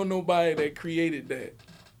 I don't know nobody that created that.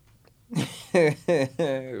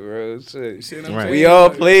 Real You shit. see what I'm Right. saying? We all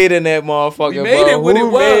Like, played in that motherfucker. we made it but what it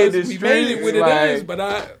who made was. the We made it streets, what it like- is, but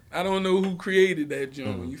I don't know who created that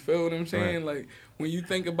joint. You feel what I'm saying? Like when you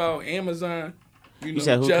think about Amazon, you know You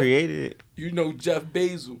said who Jeff, created it? you know Jeff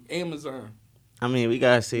Bezos, Amazon, I mean, we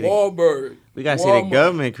gotta say Wahlberg. the Walmart.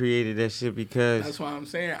 government created that shit because That's why I'm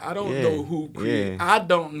saying I don't Yeah, know who created. yeah. I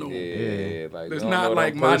don't know. Yeah, like It's don't not know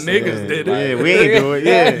like them my personally. niggas did it. Yeah, we ain't do it.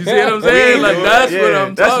 Yeah, You see what I'm We saying? ain't Like do it. that's what Yeah,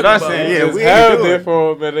 I'm that's talking what I'm about. saying. Yeah, Just we ain't held do there it.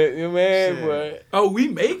 for a minute, you man. Shit. But Oh, we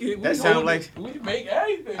make it. We That sound hold like- it. We make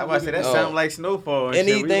everything. I was about to say that No. sound like snowfall. And shit.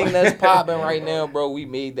 anything We- that's popping right now, bro, we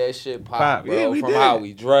made that shit pop, Pop. bro. Yeah, we From did. how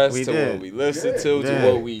we dress We to did. what we listen to Yeah.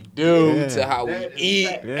 what we do Yeah. to how we That is eat,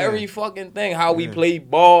 fact. Yeah. every fucking thing, how we Yeah. play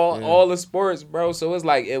ball, Yeah. all the sports, bro. So it's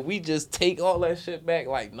like if we just take all that shit back,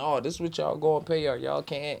 like, no, this what y'all gonna pay y'all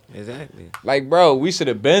can't. Exactly. Like, bro, we should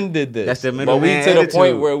have been did this. That's the but we middleman to the attitude.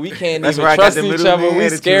 point where we can't That's even where I got trust the each middleman other. We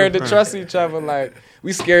attitude scared to from. trust each other. Like,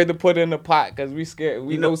 we scared to put in the pot because we scared.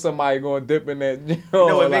 We You know know- somebody gonna dip in that. You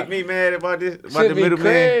know what like, make me mad about this? About shit the be middleman?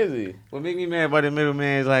 crazy. What make me mad about the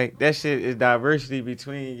middleman is like that shit is diversity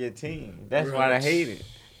between your team. That's why I Right. hate it.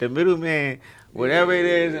 The middleman, whatever it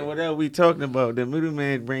is and whatever we talking about, the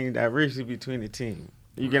middleman brings diversity between the team.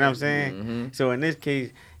 You get what I'm saying? Mhm. So in this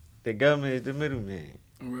case, the government is the middleman.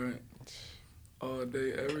 Right. All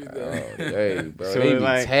day, every Oh, day. hey, bro, So they be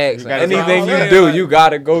like, taxing. you gotta- Anything That's you why- do, like- you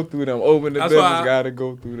gotta go through them. Open the That's business, why I- gotta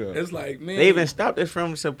go through them. It's like, man. They even stopped us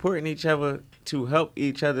from supporting each other to help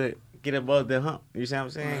each other get above the hump. You see what I'm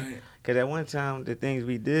saying? Right. Because at one time, the things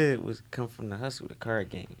we did was come from the hustle, the card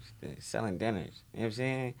games, the selling dinners. You know what I'm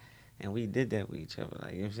saying? And we did that with each other.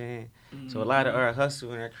 Like, you know what I'm saying? So a lot of our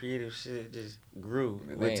hustle and our creative shit just grew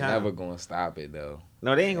They with ain't time. never gonna stop it though.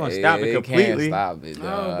 No, they ain't going to They- stop they it can't completely. stop it, No,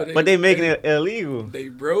 dog. But they making it illegal. They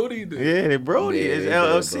Brody did. Yeah, they Brody. Yeah, It's they did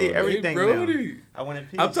LLC, Brody. everything They now. Brody. I want a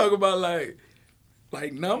piece. I'm talking about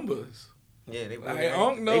like numbers. Yeah, they Like, Brody. I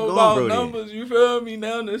don't They know going about Brody. numbers. You feel me?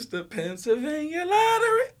 Now it's the Pennsylvania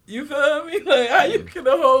lottery. You feel me? Like how you get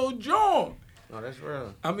the whole joint. No, that's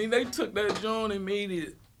real. I mean, they took that joint and made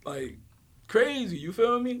it like crazy. You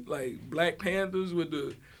feel me? Like Black Panthers with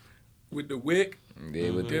the wick Yeah,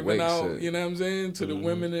 with the giving wake out. shit. You know what I'm saying to the Mhm.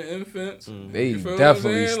 women and infants. They You feel what I'm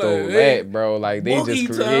definitely saying? stole Like, hey, that, bro. Like they Boogie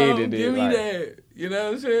just Town, created it. give me Like, that. You know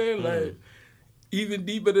what I'm saying? Like even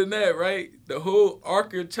deeper than that, right? The whole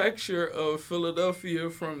architecture of Philadelphia,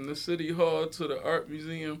 from the City Hall to the Art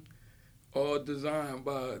Museum, all designed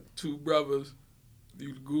by two brothers.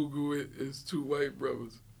 You Google it, it's two white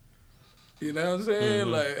brothers. You know what I'm saying?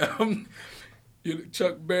 Like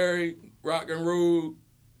Chuck Berry, rock and roll,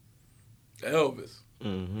 Elvis.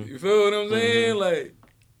 Mm-hmm. You feel what I'm saying? Like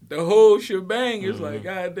the whole shebang is like,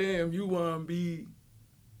 goddamn, you wanna be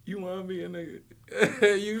a nigga.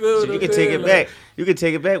 You feel what So you I'm can saying? take it Like, back. You can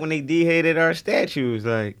take it back when they dehated our statues,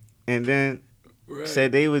 like, and then right.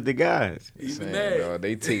 said they was the guys. Even saying, that. dog,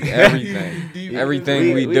 they take everything. Deep-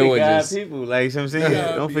 Everything we the do is God just- people, like, you know what I'm You saying?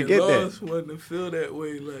 gotta Don't be forget a that. lost one to feel that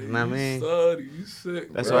way. Like, Nah, you man. sorry, you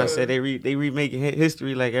sick. That's bruh. why I said they remaking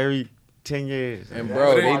history like every 10 years. And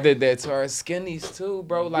bro, they did that to our skinnies too,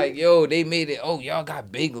 bro. Like, yo, they made it, oh, y'all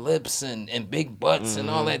got big lips and big butts and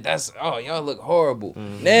all that. That's, oh, y'all look horrible.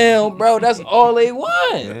 Now, bro, that's all they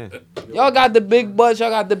want. Yeah. Y'all got the big butts, y'all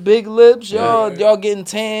got the big lips, y'all getting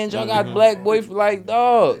tanned, y'all got black boy, like,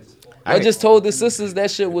 dog. I just told the sisters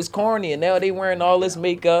that shit was corny, and now they wearing all this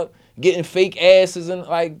makeup, getting fake asses, and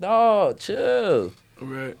like, dog, chill.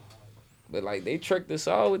 Right. But like, they tricked us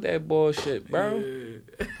all with that bullshit, bro.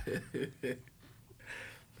 Yeah.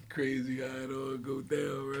 Crazy how it all go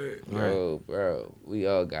down, right? Bro, we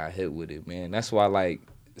all got hit with it, man. That's why, like,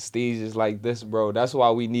 stages like this, bro. That's why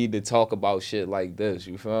we need to talk about shit like this.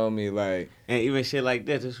 You feel me? Like, And even shit like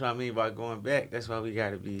this, that's what I mean by going back. That's why we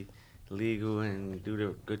gotta be legal and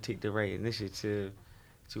go take the right initiative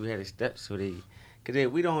to have the steps so they. Cause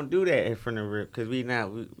if we don't do that from the rip, cause we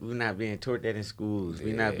not being taught that in schools.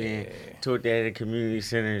 We not being taught that in community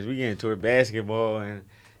centers. We getting taught basketball and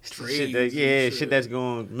shit that's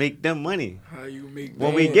gonna make them money. How you make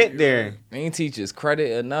when we get there. they ain't teach us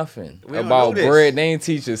credit or nothing. We don't About know this. bread, they ain't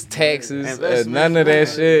teach us taxes, none of that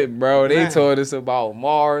shit, bro. They taught us about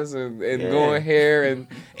Mars and going here and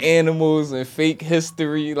animals and fake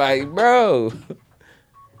history. Like, bro.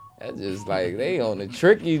 That's just like, they on the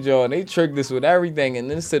tricky joint. They tricked us with everything.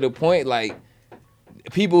 And then to the point, like,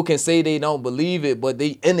 people can say they don't believe it, but they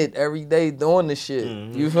in it every day doing the shit.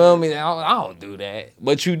 Mm-hmm. You feel me? I don't do that.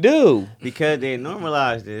 But you do. Because they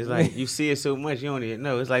normalized it. It's like you see it so much you don't even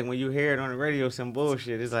know. It's like when you hear it on the radio, some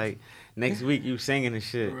bullshit. It's like next week you singing the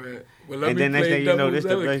shit. Right. Well, let And me then next play thing you know, this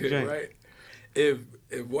devil's the best advocate, joint. right?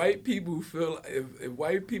 If white people feel if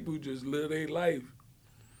white people just live their life,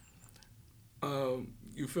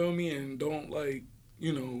 you feel me, and don't like,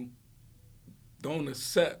 you know, don't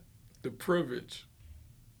accept the privilege.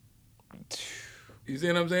 You see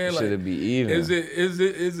what I'm saying? Should like, it be even? Is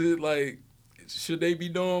it like, should they be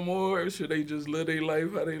doing more, or should they just live their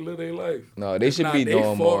life how they live their life? No, they It's should not be they doing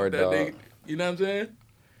fault more, that dog. you know what I'm saying?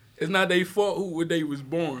 It's not their fault who they was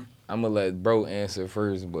born. I'm gonna let bro answer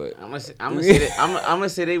first, but I'm gonna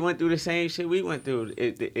say they went through the same shit we went through.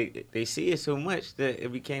 They see it so much that it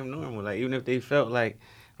became normal. Like even if they felt like,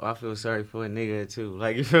 oh, I feel sorry for a nigga or two,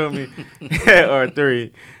 like you feel me, or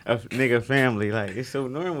three, a nigga family. Like it's so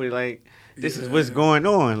normal. Like this is what's going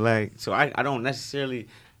on. Like so, I don't necessarily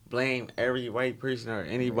blame every white person or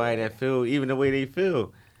anybody that feel even the way they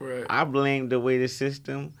feel. Right. I blame the way the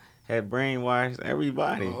system had brainwashed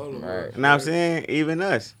everybody. All of Right. us. You know what I'm saying? Even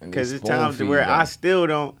us. And Because they it's times spoon-feed where them. I still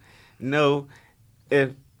don't know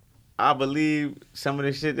if I believe some of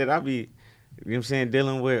the shit that I be, you know what I'm saying,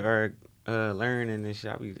 dealing with or learning and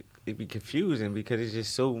shit. It be confusing because it's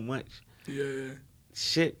just so much Yeah.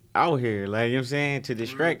 shit out here. Like, you know what I'm saying? To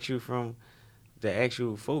distract you from the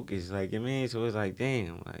actual focus. Like, you know what I mean? So it's like,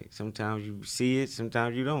 damn. Like, sometimes you see it,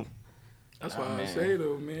 sometimes you don't. That's why I man. say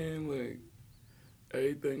though, man, like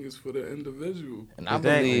everything is for the individual. and I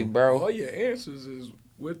Exactly. believe, bro, All your answers is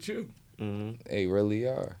with you. Mm-hmm. they really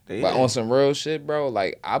are. They But are. on some real shit, bro,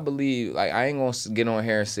 like, I believe, like, I ain't gonna get on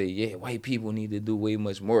here and say, yeah, white people need to do way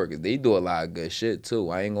much more, because they do a lot of good shit, too.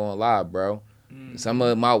 I ain't gonna lie, bro. Some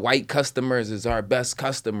of my white customers is our best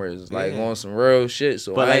customers, like, Yeah. on some real shit,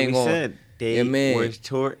 so But I like ain't we gonna... said, they Yeah, man. was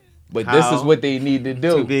taught But this is how what they need to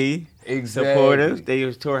do. to be Exactly. supportive. They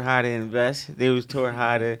was taught how to invest. They was taught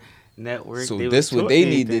how to network. So They was this what taught they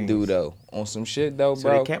these need to things. do though. On some shit though, So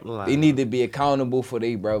bro. they capitalize They on need it. to be accountable for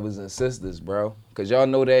their brothers and sisters, bro. Cause y'all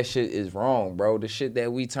know that shit is wrong, bro. The shit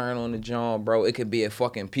that we turn on the John, bro, it could be a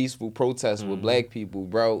fucking peaceful protest with black people,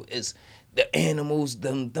 bro. It's the animals,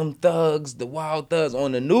 them thugs, the wild thugs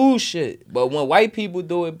on the news shit. But when white people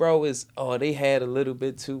do it, bro, it's they had a little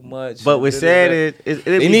bit too much. But what's sad is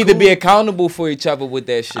they need to be accountable for each other with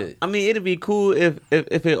that shit. I mean, it'd be cool if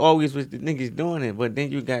it always was the niggas doing it, but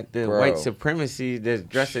then you got the Bro. white supremacy that's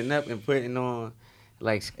dressing up and putting on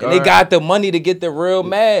like And they got the money to get the real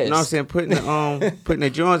mask. you know what I'm saying, putting the putting the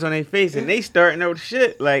joints on their face, and they starting out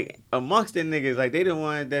shit like amongst the niggas, like they the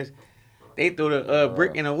one they throw the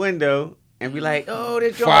brick in the window and be like, oh,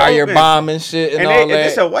 this joint Fire open. bomb and shit and, And all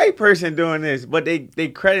it's that. a white person doing this, but they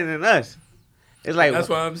crediting us. It's like, That's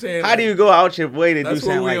why I'm saying. how do you go out your way to do That's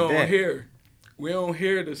what something we like don't that? hear. We don't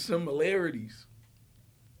hear the similarities.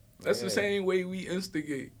 That's the same way we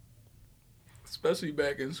instigate. Especially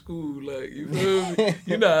back in school, like, you feel me?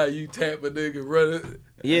 You know how you tap a nigga, run it.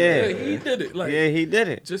 Yeah. He did it. Like, Yeah, he did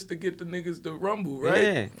it. just to get the niggas to rumble,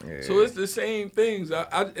 right? Yeah. So it's the same things.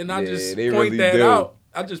 I Yeah, just they point really that do. out.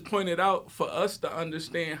 I just pointed out for us to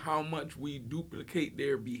understand how much we duplicate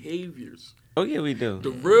their behaviors. Oh yeah, we do.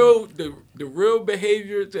 The real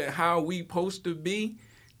behaviors and how we supposed to be,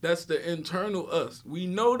 that's the internal us. We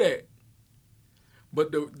know that.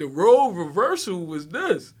 But the role reversal was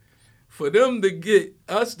this. For them to get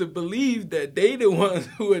us to believe that they the ones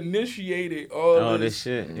who initiated all this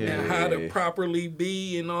shit. and Yeah. how to properly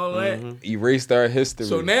be and all that. Erased our history.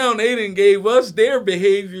 So now they done gave us their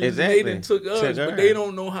behaviors Exactly. and they done took us, Took but ours. they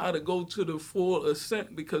don't know how to go to the full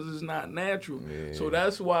ascent because it's not natural. Yeah. So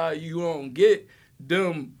that's why you don't get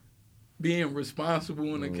them being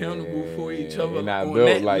responsible and accountable for each Yeah, other they're not on built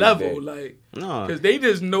that like level. that. Like, No. because they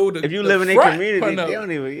just know the If you the live in their front community, pun they up.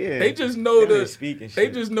 don't even, yeah. They just know They don't the even speak and they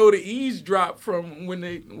shit. just know the eavesdrop from when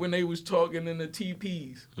they was talking in the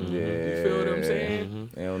TPs. Yeah. You feel what I'm saying? Mm-hmm.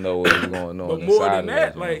 They don't know what's going on. But more inside than of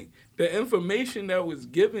that, them. like the information that was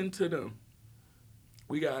given to them,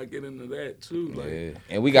 we gotta get into that too. Like, yeah.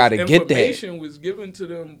 And we got to get that. information was given to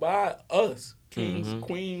them by us, kings, Mhm.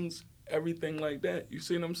 queens, everything like that. You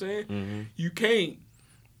see what I'm saying? Mhm. You can't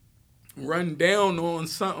run down on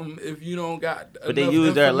something if you don't got. But they enough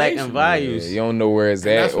use their lack information. and values You don't know where it's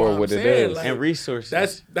And at that's what or I'm what it saying, is. like- and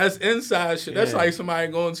resources. That's inside shit. That's Yeah. like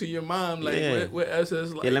somebody going to your mom, like Yeah. with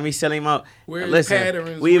SS. Like, yeah, let me sell him out. where's Listen,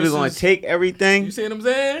 patterns? we either where's gonna this- take everything You see what I'm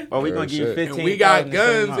saying? or we Real gonna give you shit. 15. And we got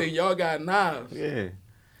guns and y'all got knives. Yeah,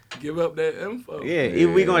 Give up that info. yeah.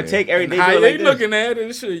 Either we gonna take And everything. how do it they like this. looking at it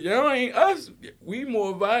and shit, y'all ain't us. We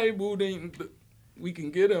more valuable than we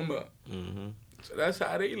can get them up. Mhm. So that's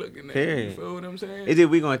how they looking at it. Period. You feel what I'm saying? Is it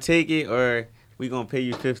we gonna take it or we gonna pay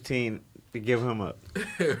you 15 to give him up?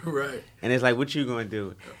 Right. And it's like, what you gonna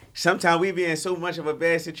do? Sometimes we be in so much of a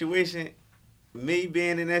bad situation. Me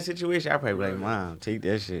being in that situation, I probably be like, Mom, take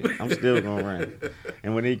that shit. I'm still gonna run.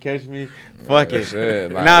 And when they catch me, fuck it. Shit, You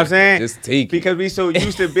know like, what I'm saying? Just take it. Because we so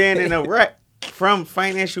used to being in a rut from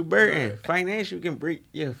financial burden. Financial can break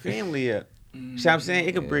your family up. Mm-hmm. See what I'm saying?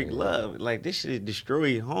 It can break love. Like, this shit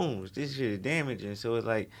destroy homes. This shit is damaging. So it's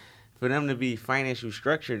like, for them to be financial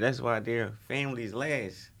structured, that's why their families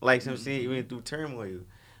last. Like some saying, even through turmoil.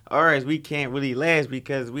 Ours, we can't really last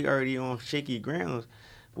because we already on shaky grounds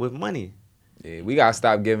with money. Yeah, we gotta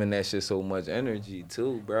stop giving that shit so much energy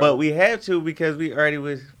too, bro. But we have to because we already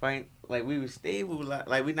was like we was stable.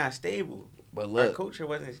 Like we not stable. But Our look, culture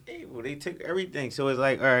wasn't stable. They took everything. So it's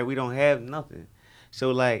like, all right, we don't have nothing.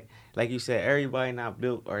 So like you said, everybody not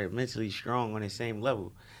built or mentally strong on the same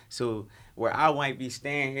level. So where I might be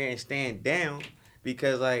staying here and staying down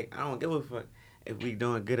because like I don't give a fuck if we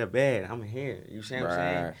doing good or bad. I'm here. You see what I'm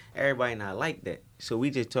saying? Right. Everybody not like that. So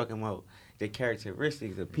we just talking about the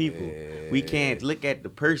characteristics of people. Yeah. We can't look at the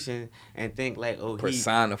person and think like, oh,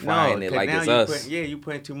 personifying it 'cause like now it's you us. you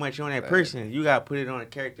putting too much on that Right. person. You got to put it on the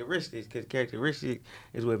characteristics because characteristics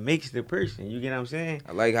is what makes the person. You get what I'm saying?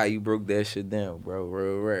 I like how you broke that shit down, bro.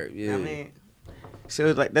 Real rap. Yeah. I mean, so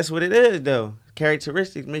it's like that's what it is though.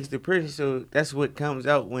 Characteristics makes the person. So that's what comes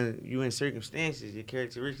out when you in circumstances. Your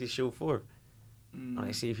characteristics show forth.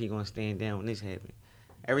 Let's see if he gonna stand down when this happen.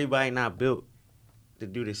 Everybody not built to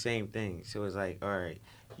do the same thing. So it's like, all right,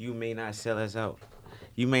 you may not sell us out.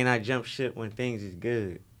 You may not jump ship when things is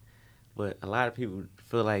good. But a lot of people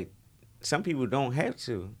feel like some people don't have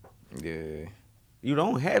to. Yeah. You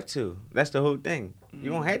don't have to. That's the whole thing. You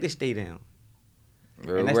don't have to stay down.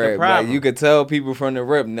 Real And that's the rap. Like, problem. you could tell people from the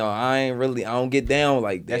rip, no, I don't get down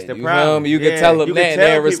like that. That's the you problem. Feel me? You Yeah, could tell them you that can and they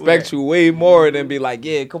tell people respect that. you way more than be like,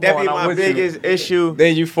 yeah, come That on, be I'm my with biggest you. issue.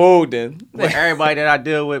 Then you folding. With everybody that I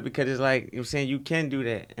deal with because it's like, you know what I'm saying, you can do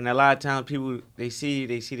that. And a lot of times people, they see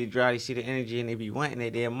the drive, they see the energy, and they be wanting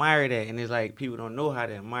it. They admire that. And it's like people don't know how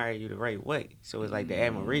to admire you the right way. So it's like the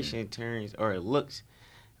admiration turns, or it looks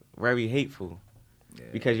very hateful. Yeah.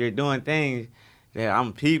 Because you're doing things that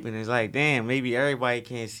I'm peeping. It's like, damn, maybe everybody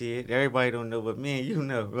can't see it. Everybody don't know, but me and you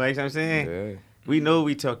know. Like what I'm saying? Yeah. We know what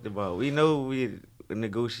we talked about. We know we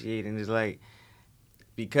negotiating. It's like,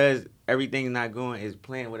 because everything's not going as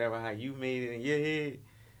planned, whatever how you made it in your head,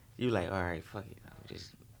 you like, all right, fuck it. I'm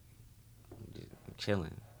just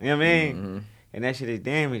chilling. You know what I mean? Mhm. And that shit is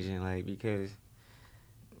damaging, like, because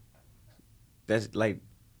that's like,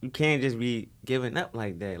 you can't just be giving up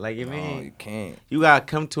like that. Like, you No, mean? you can't. You gotta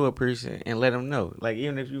come to a person and let them know. Like,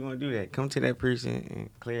 even if you're gonna do that, come to that person and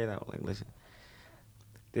clear it out. Like, listen,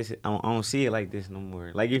 this I don't see it like this no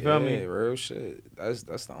more. Like, you feel Yeah, me? real shit. That's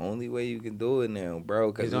the only way you can do it now,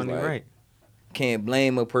 bro. Cause It's only like, right. can't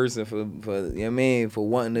blame a person for you know what I mean, for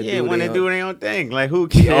wanting to Yeah, do when they their do own. their own thing. Like, who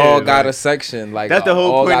cares? We all got a Like, section, like that's the whole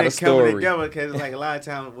all point got a of coming story. together. Because like a lot of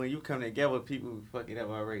times when you come together, people fuck it up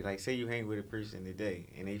already. Like, say you hang with a person today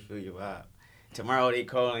and they feel your vibe. Tomorrow they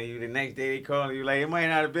calling you. The next day they calling you. Like, it might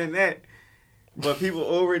not have been that, but people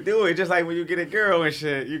overdo it. Just like when you get a girl and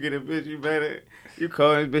shit, you get a bitch. You better you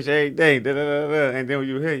call this bitch every day. Da, da, da, da. And then when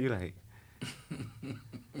you hear, you like,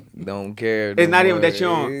 Don't care. It's not even that you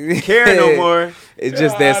don't care no more. It's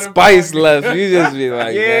just that spice left. You just be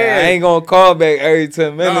like, yeah, I ain't gonna call back every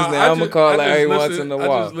 10 minutes. Now I'm gonna call like every once in a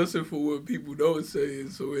while. I just listen for what people don't say.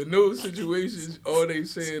 So in those situations, all they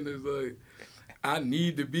saying is like, I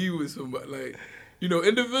need to be with somebody. Like, you know,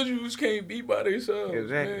 individuals can't be by themselves.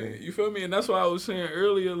 Exactly. Man. You feel me? And that's why I was saying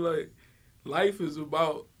earlier, like, life is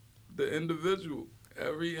about the individual.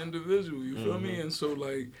 Every individual. You feel me? And so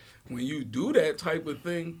like, when you do that type of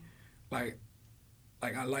thing, like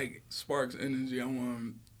I like Sparks' energy. I want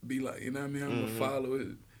to be like, you know what I mean? I'm going to follow it.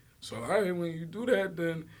 So, all right, when you do that,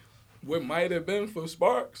 then what might have been for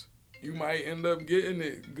Sparks, you might end up getting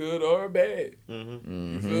it good or bad.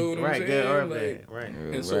 You feel what I'm saying? Good or like, bad. Right.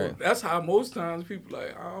 And so that's how most times people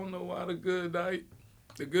like, I don't know why the good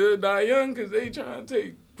die young, because they trying to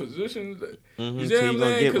take positions. That, you see what I'm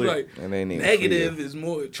saying? Because like, negative is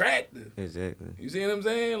more attractive. Exactly. You see what I'm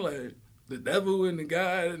saying? Like, the devil and the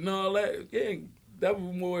God and all that, yeah,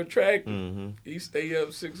 devil more attractive. He stay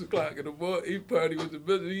up 6 o'clock in the morning. He party with the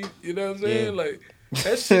bitch. You know what I'm saying? Like,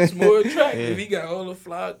 that shit's more attractive. He got all the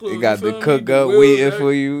fly clothes. He got the cook up waiting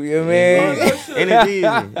for you. You know what I mean? And it's easy.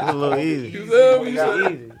 It's a little easy. You feel me?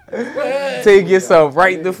 Easy. Take yourself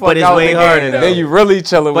right the fuck But it's out way the harder, game. though. Then you really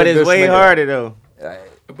chilling But with it's this way nigga. harder though.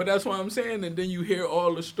 But that's what I'm saying. And then you hear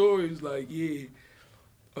all the stories like,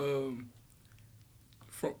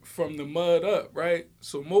 from the mud up, right?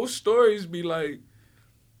 So most stories be like,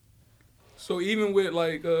 so even with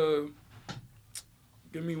like,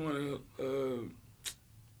 give me one of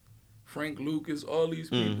Frank Lucas, all these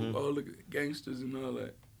people, all the gangsters and all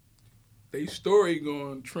that, they story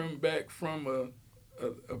going trim back from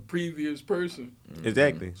a previous person.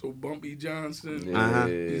 Exactly. So Bumpy Johnson, Uh-huh.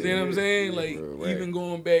 you see what I'm saying? Like, even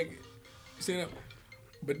going back, you see that?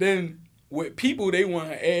 But then with people, they want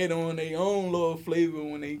to add on their own little flavor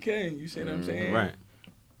when they can. You see what I'm saying? Right.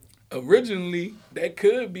 Originally, that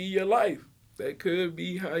could be your life. That could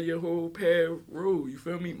be how your whole path roll. You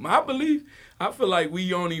feel me? My belief, I feel like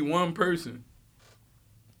we only one person.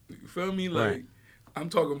 You feel me? Like, Right. I'm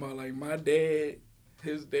talking about like my dad,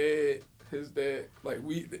 his dad. Like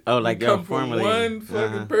we like we y'all come from formally. one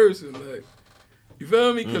fucking person. Like, you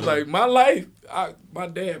feel me? Because like my life, my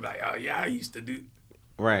dad like, oh yeah, I used to do.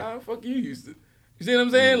 Right. How the fuck you used to? You see what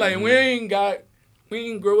I'm saying? Like we ain't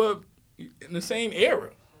grow up in the same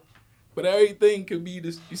era, but everything could be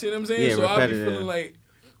this. You see what I'm saying? Yeah, so I be repetitive. feeling like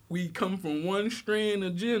we come from one strand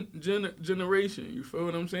of generation. You feel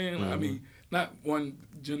what I'm saying? I mean, not one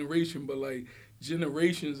generation, but like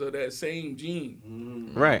generations of that same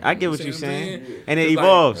gene. Right. I get what See you're what I'm saying. saying? And it It's like-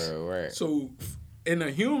 evolves. So in a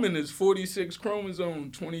human, is 46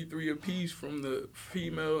 chromosomes, 23 apiece from the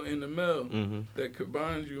female and the male that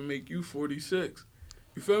combines you and make you 46.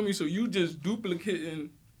 You feel me? So you just duplicating,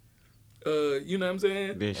 you know what I'm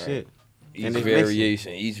saying? This shit. Each And it's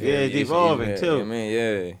variation, it's evolving, too. I mean,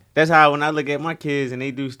 yeah. That's how when I look at my kids and they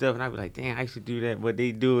do stuff and I be like, damn, I should do that, but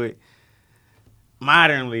they do it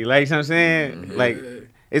modernly. Like, you know what I'm saying? Like,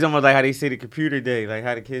 it's almost like how they say the computer day, like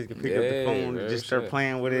how the kids can pick up the phone and just start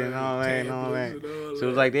playing with it and all that and all that. So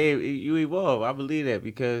it's like you evolve. I believe that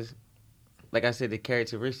because, like I said, the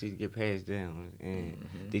characteristics get passed down and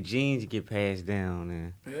the genes get passed down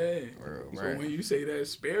and Hey, so when you say that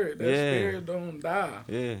spirit don't die.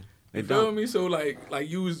 yeah, You feel me? So like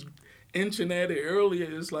you was inching at it earlier.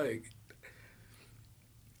 It's like,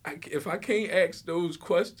 if I can't ask those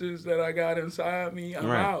questions that I got inside me, I'm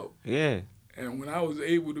out. Yeah. And when I was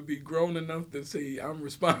able to be grown enough to say I'm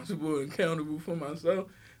responsible and accountable for myself,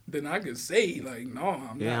 then I could say like, no,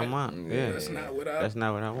 I'm not. I'm out. Yeah. That's not what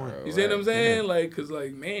I want. You see what I'm saying? Like, cause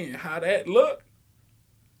like, man, how that look?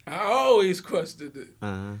 I always questioned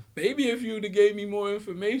it. Maybe if you'd have gave me more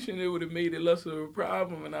information, it would have made it less of a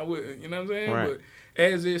problem, and I wouldn't. You know what I'm saying? Right. But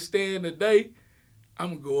as it stand today, I'm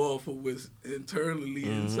gonna go off of what's internally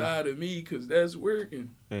inside of me, cause that's working.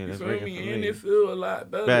 Yeah, you that's feel working me? for And me. it feel a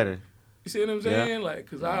lot better. Better. You see what I'm saying? Like,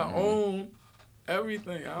 cause I own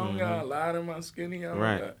everything. I don't got a lot in my skinny. I don't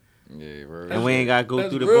got. Yeah, bro. And we ain't gotta go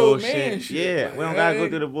through the real man bullshit. shit. Yeah, Like, we don't gotta go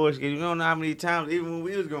through the bullshit. You don't know how many times, even when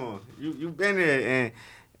we was going, you been there, and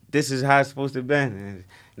this is how it's supposed to been. And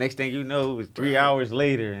next thing you know, it was 3 hours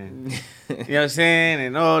later, and you know what I'm saying,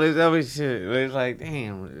 and all this other shit. But it's like,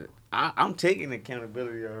 damn, I'm taking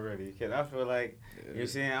accountability already because I feel like you're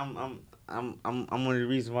saying I'm one of the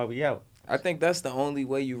reasons why we out. I think that's the only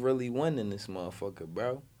way you really win in this motherfucker,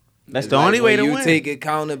 bro. That's It's the like only way to when win. you take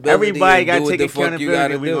accountability. Everybody and gotta do what take the fuck you accountability,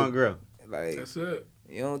 gotta and we do. gonna grow. Like, That's it.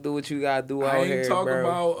 you don't do what you gotta do I out ain't here, talking bro.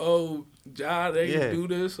 about, oh, Ja ain't Yeah. do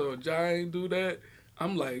this or Ja ain't do that.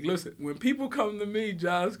 I'm like, listen, when people come to me,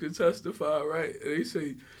 Josh can testify, right? And they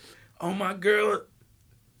say, oh, my girl,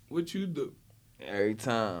 what you do? Every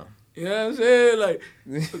time. You know what I'm saying? Like,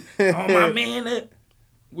 oh my man,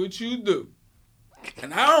 what you do?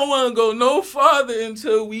 And I don't want to go no farther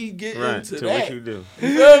until we get into to that. what you do.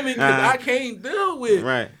 You feel me? Because I can't deal with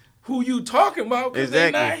Right. who you talking about because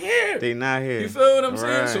Exactly. they not here. They not here. You feel what I'm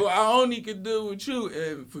saying? Right. So I only can deal with you.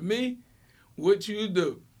 And for me, what you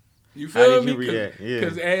do. You How feel did me? you react? Yeah.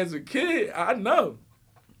 Because as a kid, I know.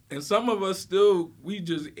 And some of us still, we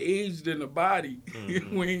just aged in the body.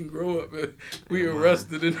 Mm-hmm. We ain't grow up. We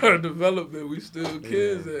arrested in our development. We still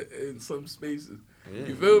kids in some spaces. Yeah.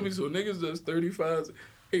 You feel me? So niggas that's 35,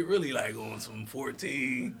 they really like on some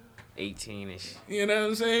 14. 18-ish. You know what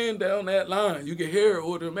I'm saying? Down that line. You can hear it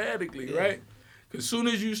automatically, right? Because soon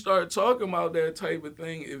as you start talking about that type of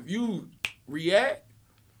thing, if you react,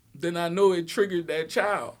 then I know it triggered that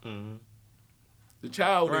child. Mm-hmm. The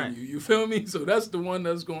child Right. in you. You feel me? So that's the one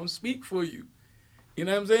that's going to speak for you. You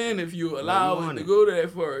know what I'm saying? If you allow it to go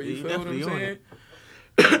that far. You Yeah, feel what I'm definitely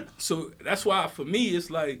saying? So that's why for me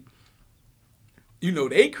it's like, you know,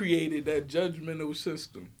 they created that judgmental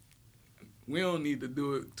system. We don't need to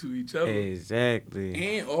do it to each other.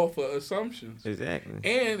 Exactly. And offer assumptions. Exactly.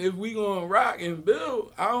 And if we gonna rock and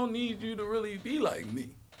build, I don't need you to really be like me.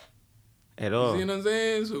 At You all. see what I'm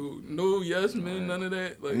saying? So no yes men, none of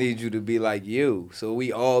that. Like, Need you to be like you, so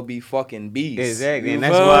we all be fucking beasts. Exactly. You And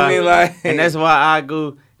that's feel why me? Like, and that's why I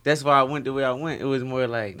go. That's why I went the way I went. It was more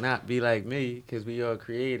like not be like me, because we all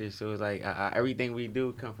creators. So it's like everything we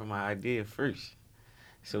do come from my idea first.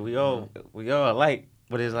 So we all alike,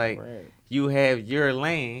 but it's like Right. you have your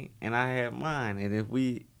lane and I have mine, and if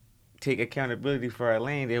we take accountability for our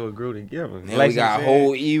lane, they will grow together. And Like we you got said.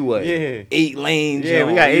 whole E-way. Yeah. 8 lanes. Yeah,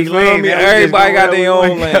 we got You 8 feel lanes. me? Now we just Everybody go got wherever their we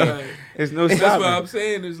own want. lane. like, There's no that's what stopping. I'm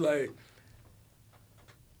saying is like,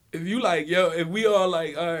 if you like, yo, if we all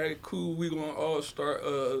like, all right, cool, we gonna all start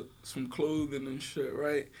some clothing and shit,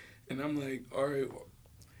 right? And I'm like, all right,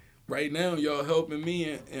 right now y'all helping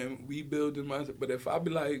me and we building my, but if I be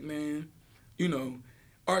like, man, you know,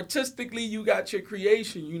 artistically you got your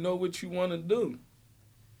creation, you know what you want to do.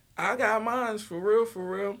 I got mine for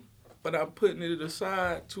real, but I'm putting it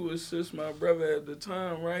aside to assist my brother at the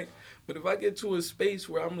time, right? But if I get to a space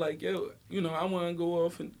where I'm like, yo, you know, I want to go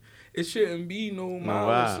off and it shouldn't be no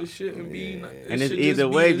malice. wow. It shouldn't be. It And it's should either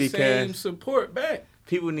just way be the same because- support back.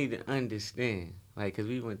 People need to understand, like, because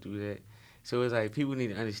we went through that. So it's like people need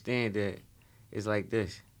to understand that it's like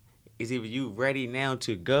this. It's either you ready now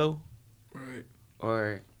to go, Right.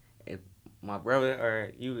 or if my brother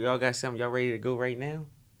or y'all got something, y'all ready to go right now?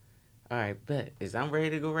 All right, bet. Is I'm ready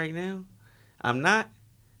to go right now? I'm not?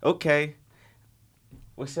 Okay.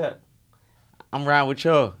 What's up? I'm riding with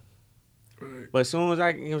y'all. Right. But as soon as I,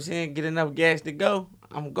 you know what I'm saying, get enough gas to go,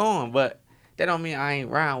 I'm going. But that don't mean I ain't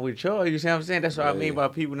riding with y'all. You see what I'm saying? That's what I mean by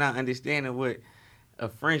people not understanding what a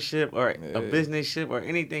friendship or a business ship or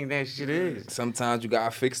anything that shit is. Sometimes you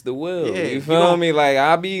gotta fix the wheel. Yeah, you you feel don't- me? Like,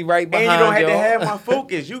 I'll be right behind And you don't have to y'all. have my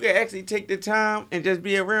focus. You can actually take the time and just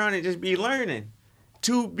be around and just be learning.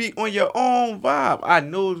 To be on your own vibe. I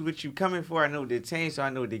know what you coming for. I know the change, so I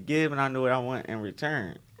know the give, and I know what I want in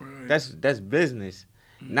return. Right. That's business,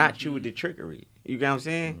 not you with the trickery. You get what I'm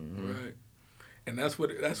saying? Right. And that's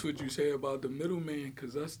what you say about the middleman,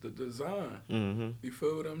 because that's the design. Mm-hmm. You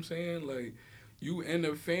feel what I'm saying? Like, you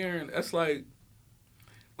interfering. That's like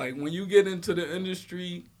when you get into the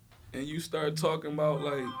industry and you start talking about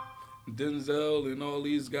like Denzel and all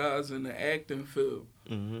these guys in the acting field.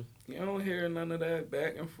 Mm-hmm. You don't hear none of that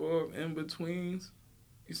back and forth in betweens.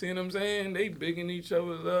 You see what I'm saying? They bigging each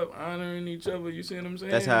other up, honoring each other. You see what I'm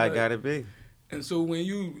saying? That's how Like, it gotta be. And so when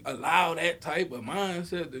you allow that type of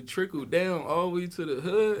mindset to trickle down all the way to the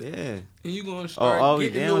hood, Yeah. and you gonna start all the way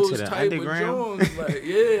getting down to those the type underground. of joints,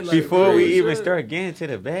 like like Before real we even shit. start getting to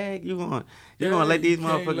the bag, you're gonna Yeah, let these you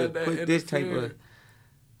can't let motherfuckers that put this interfere.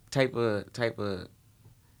 type of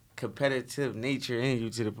competitive nature in you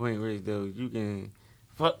to the point where though you can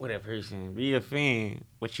fuck with that person, be a fan,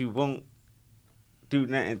 but you won't do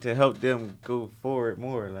nothing to help them go forward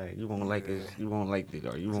more. Like you won't like it, you won't like it,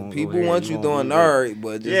 or you won't. People go here, want you won't doing be there. alright,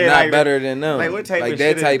 but just Yeah, not like, better than them. like, what type like of that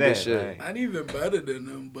shit is type that? of shit. Like- Not even better than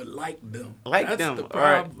them, but like them. Like That's them, the all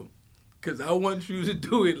right. problem. Because I want you to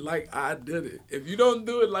do it like I did it. If you don't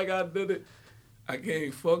do it like I did it, I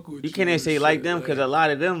can't fuck with you. You can't even and say like shit, them because a lot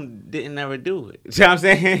of them didn't never do it. You know what I'm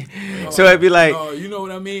saying? So No, it'd be like, no, you know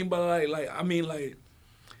what I mean? But like,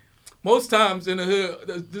 most times in the hood,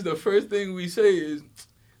 the first thing we say is,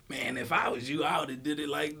 man, if I was you, I would have did it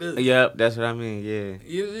like this. yep, that's what I mean. Yeah,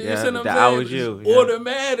 You yeah, see what I'm the saying? I was you. It's Yeah.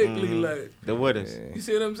 automatically, Mhm. like, The what is? Yeah. you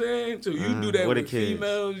see what I'm saying? So you do that What a with kid.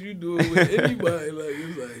 females, you do it with anybody. Like,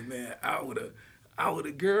 it's like, man, I I would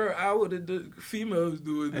have the females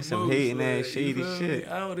do it. That's the some most, hating like, ass shady you feel shit.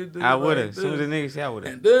 me? I would have. I would have. As soon as the niggas say I would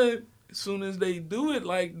have. And then, as soon as they do it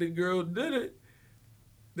like the girl did it,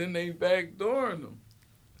 then they backdooring them.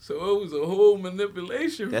 So it was a whole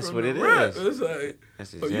manipulation. That's from what the it rep. is. It's like,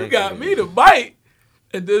 That's oh, exactly you got what me it to is. bite,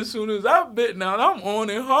 and then as soon as I bit, now I'm on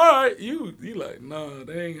it hard. You like, nah,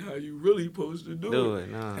 that ain't how you really supposed to do it.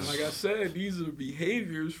 Nah. And like I said, these are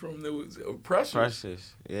behaviors from those oppressors.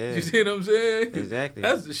 Precious. Yeah. You see what I'm saying? Exactly.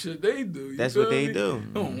 That's the shit they do. You That's feel what they me? do.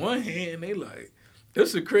 On one hand, they like,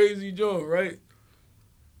 it's a crazy joint, right?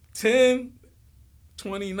 10,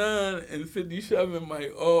 29, and 57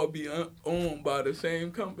 might all be owned by the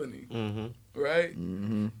same company, Mm-hmm. right?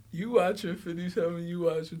 Mm-hmm. You watching 57, you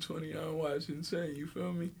watching 29, I'm watching 10, you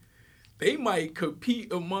feel me? They might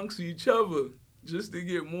compete amongst each other just to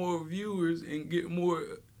get more viewers and get more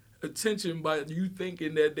attention by you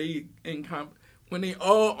thinking that they when they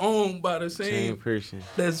all owned by the Same same person.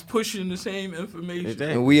 that's pushing the same information.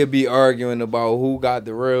 Exactly. And we'll be arguing about who got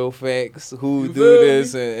the real facts, who You do feel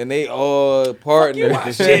this, me? and they all You partners.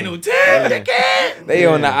 watch Channel 10, nigga. They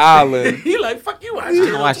on the island. He like, fuck you, watch You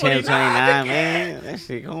Channel watch 29, Channel 29, nigga. man. That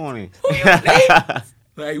shit corny.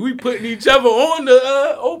 Like, we putting each other on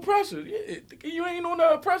the oppressor. Yeah, you ain't on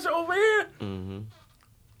the oppressor over here. Mm-hmm.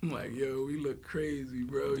 I'm like, yo, we look crazy,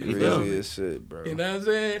 bro. You feel me? Crazy as shit, bro. You know what I'm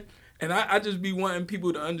saying? And I just be wanting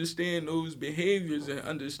people to understand those behaviors and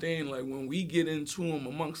understand, like, when we get into them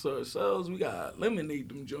amongst ourselves, we got to eliminate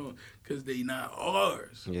them, John, because they not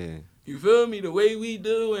ours. Yeah. You feel me? The way we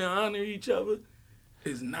do and honor each other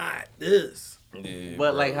is not this. Yeah, But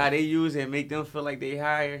bro. like how they use it and make them feel like they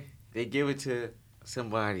higher, they give it to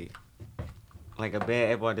somebody. Like a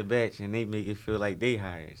bad apple out the batch, and they make it feel like they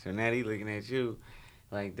higher. So now they looking at you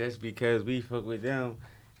like that's because we fuck with them.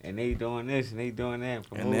 And they doing this and they doing that.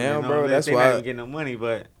 And now, all bro, this. that's they why- not even getting no money,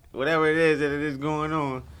 but whatever it is that it is going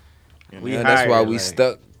on, we Yeah, that's why hired, we like,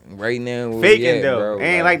 stuck right now. Where we faking at, though. bro.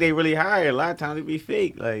 Ain't like they really hired. A lot of times it be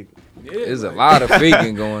fake. Like Yeah, There's a like, lot of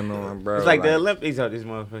faking going on, bro. it's like the Olympics out this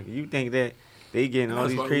motherfucker. You think that they getting all that's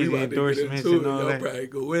these why we crazy about to get endorsements into and it. all Y'all that? probably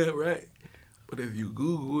go in, right? But if you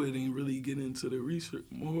Google it and really get into the research,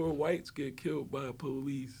 more whites get killed by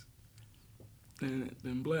police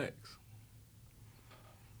than blacks.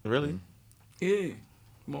 Really? Yeah.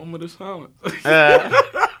 Moment of silence.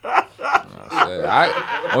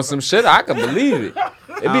 On some shit, I can believe it.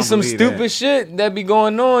 It be don't some believe stupid that. shit that be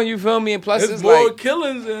going on. You feel me? And plus, There's it's more like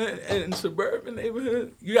killings in suburban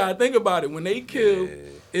neighborhoods. You gotta think about it. When they kill,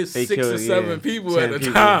 it's They 6 kill, or 7 people 10 at a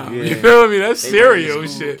people, time. yeah. You feel me? That's They serial run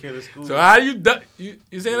the school, shit. kill the school. So how you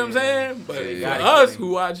see what I'm saying? But they for gotta us kill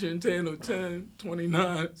who watching 10 or 10,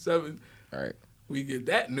 29, 7, Right. we get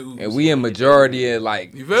that news. And we in majority of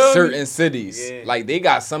like You feel me? certain cities. Yeah. Like they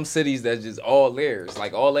got some cities that's just all theirs.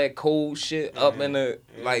 Like all that cold shit up in the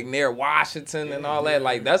like near Washington and all that.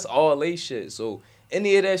 Like that's all they shit. So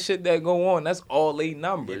any of that shit that go on, that's all they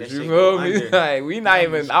numbers. that you shit feel go me? under. Like we not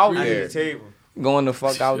even out Under there the table. going the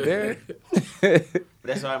fuck out there.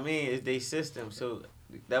 That's what I mean. It's they system. So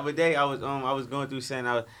the other day I was going through something.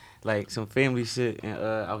 I was like some family shit, and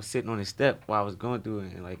I was sitting on the step while I was going through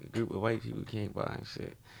it, and like a group of white people came by and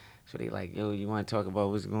shit. So they like, yo, you want to talk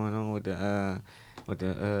about what's going on with the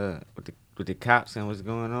cops and what's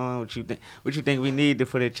going on? What you think we need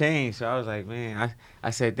for the change? So I was like, man, I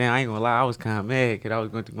said, damn, I ain't gonna lie, I was kind of mad because I was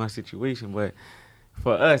going through my situation, but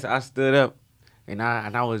for us, I stood up. And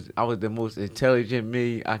I was the most intelligent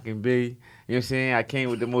me I can be. You know what I'm saying? I came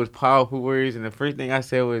with the most powerful words, and the first thing I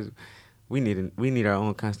said was, "We need our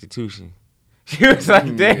own constitution." She was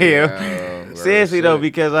like, "Damn." Yeah, Seriously bro, though, shit.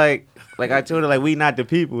 because like I told her, like we not the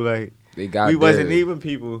people. Like They got we wasn't theirs. even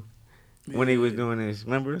people when they was doing this.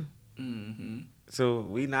 Remember? hmm So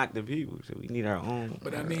we not the people. So we need our own.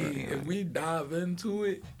 But I mean, if we dive into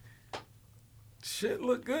it, shit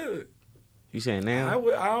look good. You saying now?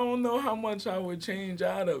 I don't know how much I would change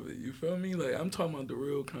out of it. You feel me? Like I'm talking about the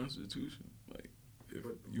real Constitution. Like if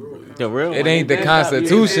you really, The real It one. ain't the They-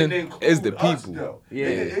 Constitution. It didn't It's the include us, people. though. Yeah.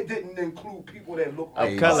 It didn't include people that look Of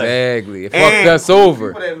like color. Exactly. It And- fucked us over.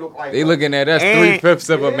 People that look like They us. looking at us And- 3/5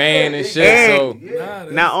 of a man and shit. And- So Yeah. nah,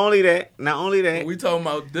 that's- Not only that, we talking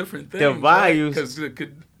about different things. The values- Because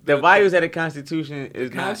the values of the Constitution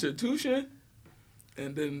is not. Constitution,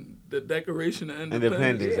 and then the Declaration of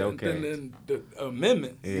Independence, Independence, and okay. then the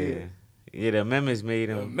amendments. Yeah, the amendments made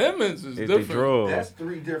The them. amendments is It's the different. draw. That's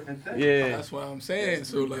 3 different things. Yeah. That's what I'm saying. That's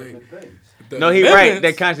So 3 like, different things. the No, he right. The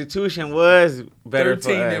amendments, Constitution was better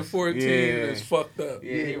 13 for us. and 14 Yeah. is fucked up.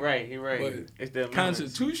 Yeah, he right. But It's the amendments.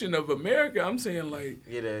 Constitution of America, I'm saying like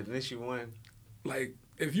Yeah, the initial one.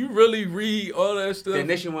 if you really read all that stuff, The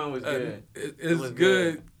initial one was good. it's It was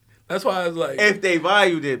good. good. That's why I was like, if they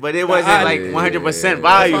valued it, but it wasn't like 100% that's what I'm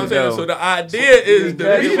valued saying. though. So the idea is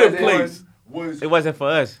to be the place. Was It wasn't for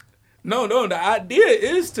us. No, the idea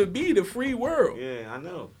is to be the free world. Yeah, I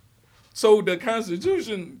know. So the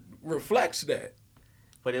Constitution reflects that.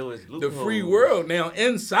 But it was The free world. Now,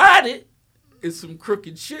 inside it is some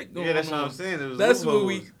crooked shit going on. Yeah, that's what I'm saying. It was That's what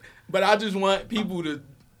loopholes. but I just want people to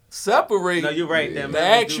separate No, you're right. That the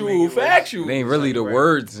members do make actual it worse. factual. It ain't really the Right.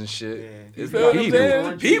 words and shit. Yeah. You It's feel the what I'm people.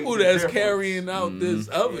 saying? People that's Difference. carrying out this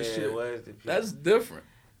other Yeah, shit. it was the people. That's different.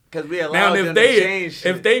 Because we Now, allowed if them to change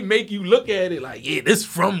shit if they make you look at it like, yeah, this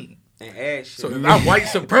from. and add shit. So if I'm white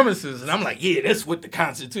supremacist and I'm like, yeah, that's what the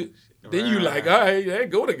Constitution. Then you like, all right, they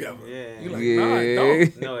go together. Yeah. You like, nah, it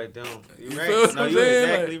don't. No, it don't. You're You right. feel what No, I'm you're saying?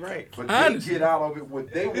 exactly right. But I they understand. get out of it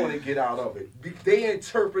what they want to get out of it. They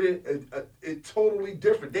interpret it totally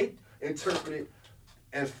different. They interpret it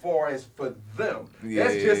as far as for them.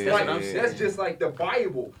 That's just Yeah. like That's what I'm saying. that's just like the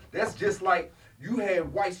Bible. That's just like you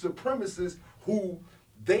have white supremacists who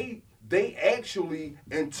they actually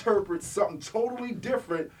interpret something totally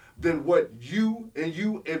different than what you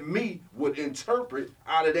and me would interpret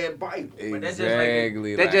out of that Bible. But that's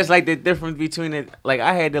Exactly. That's just like the difference between it. Like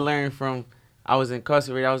I had to learn from. I was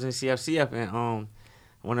incarcerated. I was in CFCF, and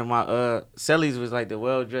one of my cellies was like the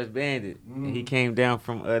well-dressed bandit. And he came down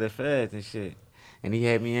from the feds and shit, and he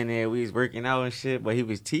had me in there. We was working out and shit, but he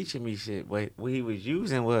was teaching me shit. But what he was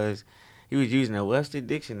using a Webster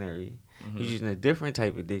dictionary. He was using a different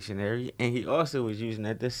type of dictionary, and he also was using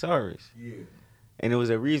a thesaurus. Yeah. And there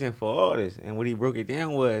was a reason for all this. And what he broke it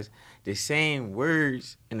down was the same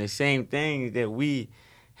words and the same things that we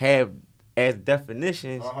have as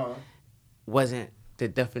definitions wasn't the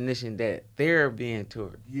definition that they're being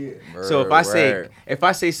taught. Yeah. So if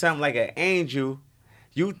I say something like an angel,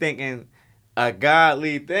 you thinking a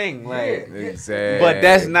godly thing, like. Yeah. Exactly. But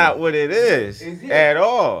that's not what it is Is it? at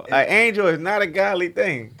all. An angel is not a godly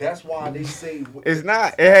thing. That's why they say It's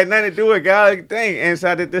not. It had nothing to do with godly thing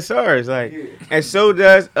inside the thesaurus. Like, Yeah. and so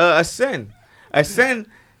does a sin. A sin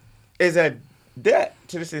is a debt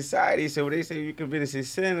to the society. So when they say you commit a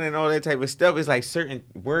sin and all that type of stuff, it's like certain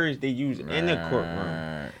words they use in the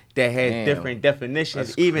courtroom that has Damn. different definitions,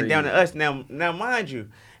 That's even down to crazy. us. Now, mind you,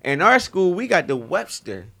 in our school we got the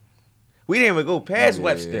Webster. We didn't even go past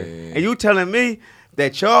Webster, and you telling me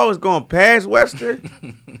that y'all was going past Webster,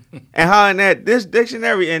 and how in this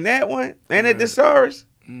dictionary and that one and the thesaurus.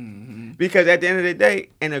 Because at the end of the day,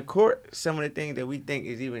 in the court, some of the things that we think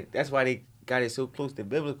is even, that's why they got it so close to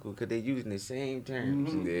biblical, because they're using the same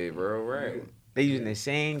terms. Yeah, bro, right. They're using the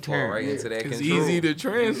same Fall terms. right into that It's control. easy to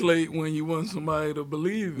translate when you want somebody to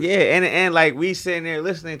believe it. Yeah, and like we sitting there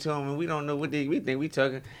listening to them, and we don't know what we think we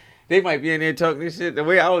talking. They might be in there talking this shit. The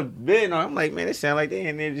way I was bidding on, I'm like, man, it sound like they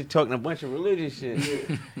in there just talking a bunch of religious shit.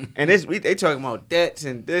 And they talking about debts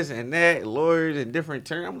and this and that, lawyers and different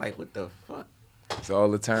terms. I'm like, what the fuck? It's all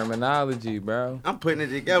the terminology, bro. I'm putting it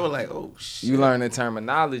together like, oh shit. You learn the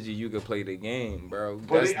terminology, you can play the game, bro.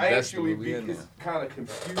 But it the actually way we in it's kind of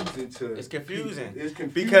confusing to. It's confusing. people. It's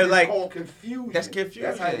confusing Because, like, it's called confusion. that's confusion.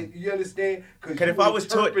 That's how you understand. 'Cause if I was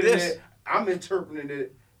taught this- I'm interpreting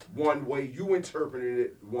it one way. You interpreting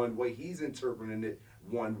it one way. He's interpreting it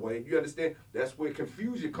one way. You understand? That's where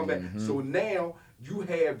confusion come back. So now you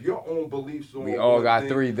have your own beliefs on. We all one got thing.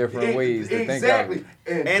 3 different ways to think of Exactly. it.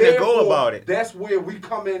 And And to go therefore, about it. That's where we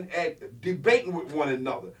come in at debating with one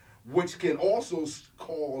another, which can also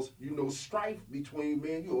cause, strife between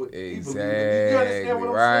me and you. Exactly. You understand what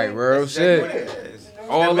I'm Right, saying? real That's shit. exactly what it is.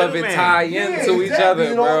 All The of it middleman. tie Yeah, into each exactly. other,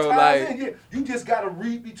 It all bro. ties Like, in. Yeah. You just got to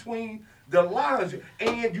read between the lines,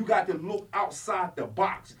 and you got to look outside the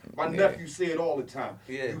box. My nephew said all the time.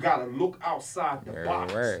 Yeah. You got to look outside the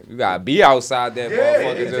box. right. You gotta be outside that Yeah,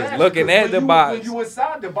 motherfucker, just exactly. looking 'Cause at when the you, box. When you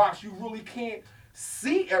inside the box, you really can't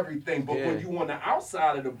see everything. But Yeah. when you on the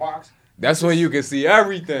outside of the box, That's when you can see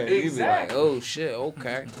everything. You be like, Exactly. oh shit,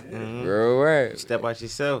 okay. Mhm. Real right. Step out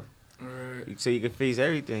yourself Right. so you can face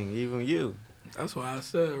everything, even you. That's why I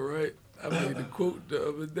said, right? I made the quote the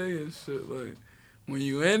other day and shit. Like, when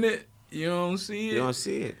you in it, you don't see it. You don't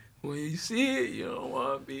see it. When you see it, you don't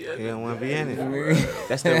want to be in You it. don't want to be in it.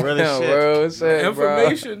 That's the realest shit. Real shit,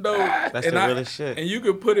 Information, though. That's the realest shit. And you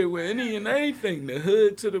can put it with any and anything, the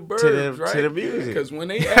hood to the birds, the- right? to the music. Because when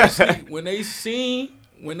they actually, when they see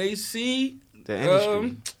The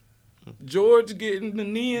industry. George getting the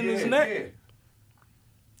knee in his neck, yeah,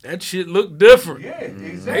 that shit look different. yeah, Mm-hmm. They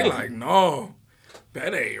exactly. like, no,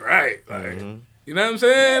 that ain't right. Like, Mhm. you know what I'm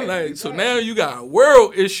saying? Yeah, Like, so exactly. now you got a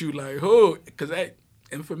world issue, like, because that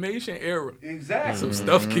information era. Exactly. Some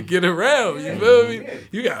stuff could get around, you feel me? Yeah.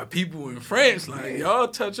 You got people in France, like, y'all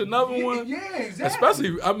touch another one. Yeah, exactly.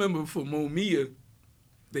 Especially, I remember for Momia,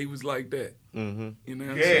 they was like that. Mm-hmm. You know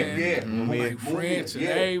what I'm Yeah, saying? yeah. Like France and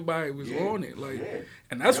everybody was on it. Like,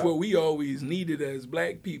 and that's what we always needed as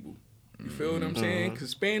black people. You feel what I'm saying? Because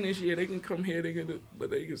Spanish, they can come here, but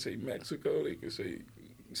they can say Mexico, they can say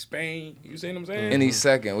Spain. You see what I'm saying? Any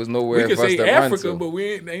second, was We nowhere could for us say to Africa, run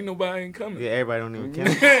to. but ain't nobody coming. Yeah, everybody don't even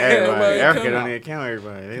count. Everybody Africa count. don't even count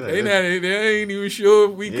everybody. They ain't even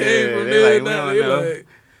sure if we Yeah, came from they there. like, or we not. don't They know. like,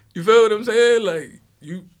 you feel what I'm saying? Like,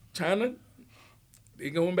 China, they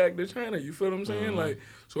going back to China. You feel what I'm saying? Like,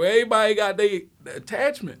 so everybody got the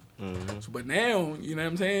attachment. So, but now, you know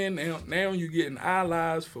what I'm saying? Now you getting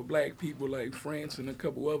allies for black people like France and a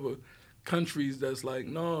couple other countries that's like,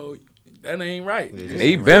 no, that ain't right.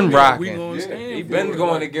 They been We rocking. gonna stand They for been it.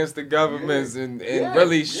 going Like, against the governments and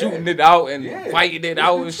really shooting it out and fighting it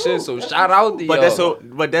out and shit. So shout out to y'all.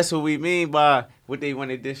 But that's what we mean by what they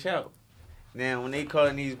want to dish out. Now, when they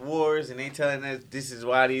calling these wars and they telling us this is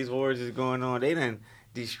why these wars is going on, they done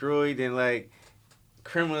destroyed and like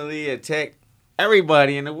criminally attacked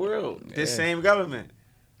everybody in the world. This same government.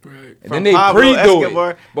 right. And then they Pablo pre-do Escobar.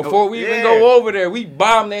 it. Before we even Yeah. go over there, we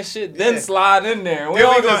bomb that shit, then slide in there. And we Then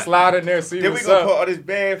we don't gonna- just slide in there and see Then we what's gonna put up. all this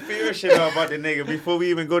bad fear shit out about the nigga before we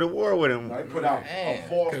even go to war with him. They put out Man. a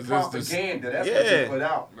false 'Cause it's propaganda. That's what they Yeah. put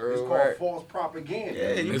out. Bro, It's called right. false propaganda.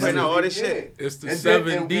 Yeah, you putting out all this shit. It's the And 7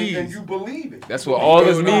 then- Ds. and you believe it. That's what all You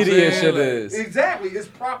this know what I'm media saying? shit Like, is. Exactly. It's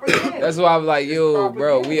propaganda. That's why I'm like, yo, It's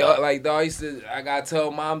bro, we propaganda. like, dog, I gotta tell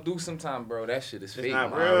Mom do sometime, bro. That shit is fake, not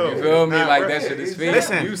Mom. real. You feel It's me? not Like, real. that shit is fake.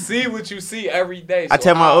 Listen. You see what you see every day. I so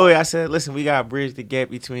tell my how- OA, I said, listen, we gotta bridge the gap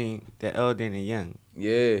between the elder and the young.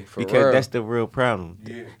 Yeah, for Because real. that's the real problem.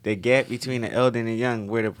 Yeah. The gap between the elder and the young,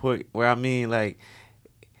 where I mean, like,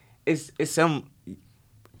 it's some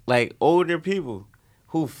like older people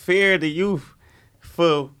who fear the youth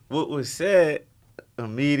for what was said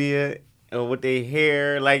in media or what they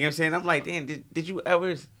hear. Like, you know what I'm saying, I'm like, damn, did you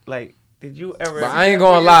ever But I ain't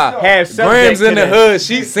gonna lie. have subject Grams in to the that? hood,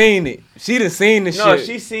 she seen it. She done seen the No, shit.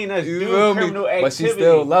 she seen us You do feel me? criminal activity. But she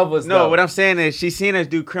still love us, No, though. what I'm saying is she seen us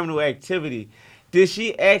do criminal activity. Did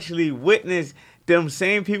she actually witness them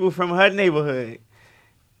same people from her neighborhood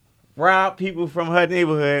rob people from her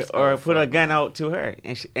neighborhood or put a gun out to her?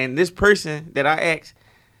 And this person that I asked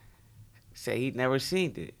said he never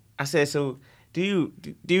seen it. I said, so do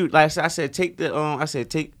you like I said, take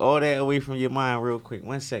take all that away from your mind real quick.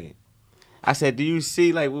 1 second. I said, do you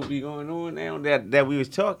see like what be going on now that we was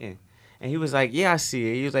talking? And he was like, yeah, I see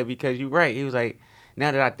it. He was like, because you're right. He was like,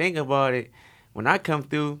 now that I think about it, when I come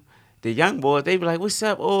through, the young boys, they be like, what's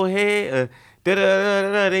up, old head?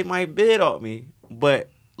 Da-da-da-da-da. They might bid on me. But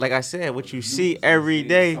like I said, what you see every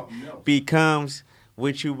day becomes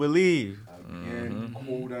what you believe. Again,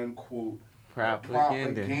 quote unquote.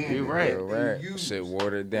 Propaganda. You're right. Real They right. use- Shit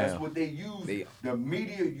watered down. That's what they use. The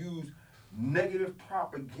media use negative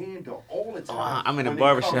propaganda all the time. Oh, I'm in a when it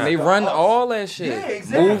barbershop. comes They to run us. all that shit. Yeah,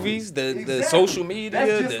 exactly. Movies, the Exactly. social media,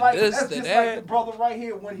 That's the just like, this, that's the just that. like the brother right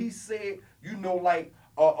here when he said, you know, like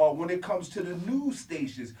when it comes to the news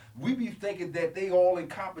stations, we be thinking that they all in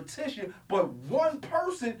competition, but one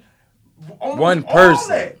person. One all person.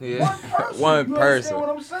 that. Yeah. One person. One You person. understand what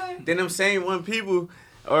I'm saying? Then them same one people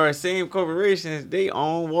or same corporations, they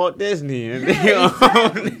own Walt Disney and they Yeah,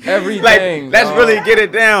 own Everything, Like, let's dog. really get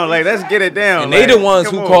it down. Like, let's get it down. And they like, the ones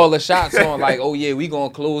come who on. call the shots on, like, oh yeah, we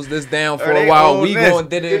gonna close this down for Or a they while. own We this. gonna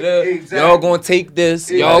did it. Exactly. Y'all gonna take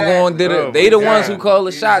this. Y'all gonna did Oh, it. They the my ones God. who call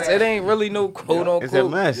the shots. It Exactly. ain't really no quote It's a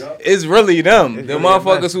unquote. mess. Yeah. It's really them. It's The really a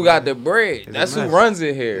motherfuckers mess, who man. got the bread. a That's who mess. runs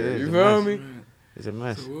it here. It is You a feel mess. me? It's a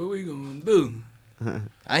mess. So what we gonna do?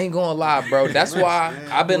 I ain't gonna lie, bro. That's why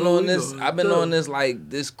I've been What on we this. gonna I've been do? on this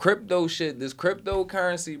like this crypto shit, this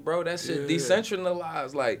cryptocurrency, bro. That shit Yeah.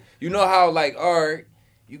 decentralized. Like, you know how like, all right,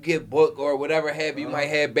 you get booked or whatever have you might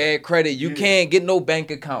have bad credit. You Yeah. can't get no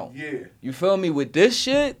bank account. Yeah. You feel me? With this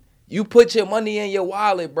shit, you put your money in your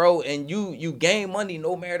wallet, bro, and you gain money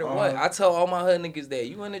no matter what. I tell all my hood niggas that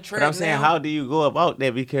you in the trap But I'm saying, now. how do you go about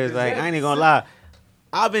that? Because, like, I ain't even gonna lie.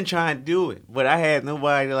 I've been trying to do it, but I had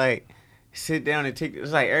nobody to, like, sit down and take.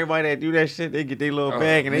 It's like everybody that do that shit, they get their little Oh,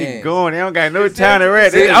 bag and they man. going. They don't got no time to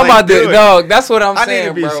rest. See, They just, I'm like, about do to, it. dog. That's what I'm I saying, need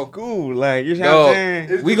to be bro. school. Like, you know what Dog, I'm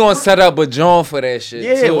saying? we gonna set up a joint for that shit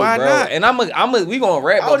Yeah, too, why bro. not? And we gonna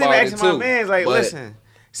rap I was about even it asking too. my mans, like, But- listen,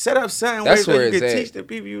 set up something That's where where you can it's at. teach the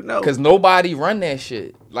people you know. Cause nobody run that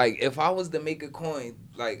shit. Like if I was to make a coin,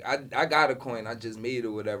 like I got a coin, I just made it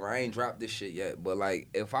or whatever. I ain't dropped this shit yet. But like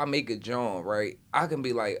if I make a joint, right, I can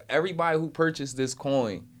be like, everybody who purchased this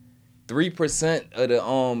coin, 3% of the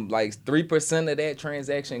like 3% of that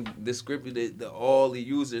transaction distributed to all the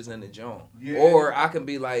users in the joint. Yeah. Or I can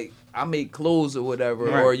be like, I make clothes or whatever,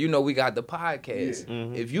 right. Or we got the podcast. Yeah.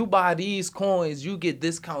 Mm-hmm. If you buy these coins, you get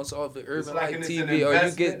discounts off of Urban Light TV, or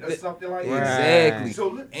you get or something like that.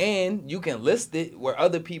 Exactly. And you can list it where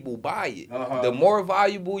other people buy it. The more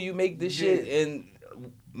valuable you make this shit and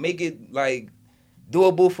make it like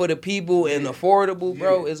doable for the people and affordable,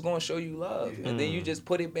 bro, it's gonna show you love. And then you just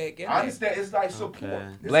put it back in. I understand. It's like support. Okay.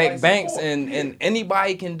 Black like banks support. And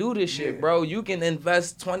anybody can do this shit, bro. You can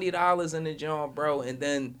invest $20 in the joint, bro, and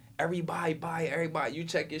then everybody buy it. Everybody, you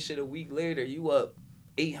check your shit a week later, you up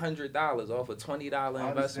 $800 off a $20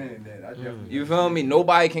 investment. You feel me?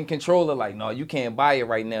 Nobody can control it. Like, no, you can't buy it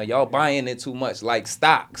right now. Y'all buying it too much. Like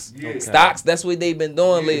stocks. Yeah. Stocks. That's what they've been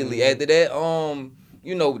doing lately. After that,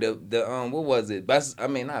 the what was it?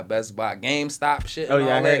 Not Best Buy, GameStop shit. Oh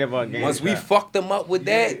yeah, I heard about GameStop. Once we fucked them up with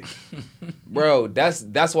that, bro, that's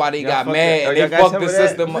why they got mad and they fucked the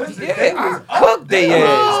system up. Yeah, I cooked their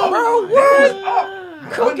ass, bro.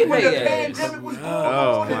 What? Cooking their ass.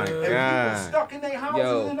 Oh my god. Stuck in their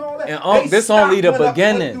houses and all that. And this only the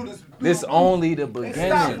beginning. This only the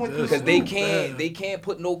beginning, because they can't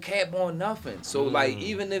put no cap on nothing. So like,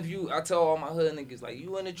 even if I tell all my hood niggas, like,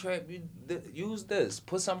 you in the trap, you use this,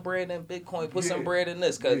 put some bread in Bitcoin, put some bread in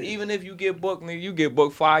this, because even if you get booked, nigga, you get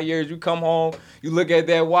booked 5 years, you come home, you look at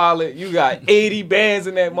that wallet, you got 80 bands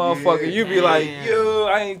in that motherfucker, you be like, yo,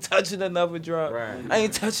 I ain't touching another drug, I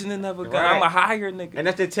ain't touching another gun, I'm a higher nigga. And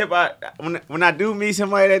that's the tip. When I do meet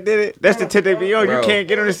somebody that did it, that's the tip they be on. You can't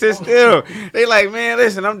get on the sit still. They like, man,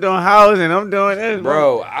 listen, I'm doing housing, I'm doing this,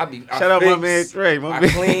 bro. Shout out my man Trey. I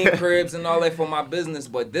clean cribs and all that for my business,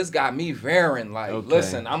 but this got me varying. Like,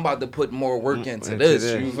 listen, I'm about to put more work into this.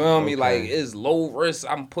 You feel me? Like, it's low risk.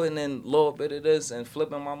 I'm putting in a little bit of this and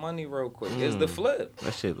flipping my money real quick. It's the flip.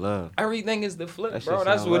 That shit love. Everything is the flip, bro.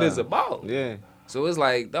 That's what it's about. Yeah. So it's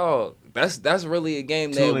like, dog, that's really a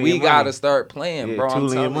game that we gotta start playing, bro. I'm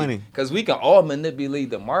telling you, because we can all manipulate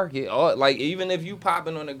the market. Like, even if you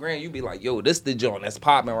popping on the gram, you be like, yo, this the joint that's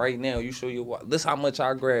popping right now. You show you what, this how much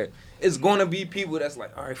I grab. It's gonna be people that's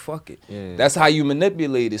like, all right, fuck it. Yeah. That's how you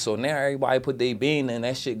manipulate it. So now everybody put their bean in,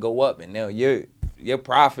 that shit go up, and now your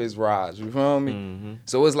profits rise. You feel me? Mm-hmm.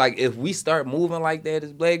 So it's like, if we start moving like that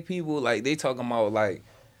as black people, like they talking about like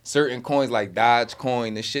certain coins like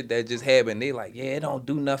Dogecoin, the shit that just happened, they like, yeah, it don't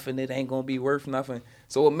do nothing, it ain't gonna be worth nothing.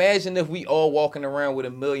 So imagine if we all walking around with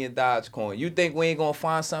 1 million Dogecoin. You think we ain't gonna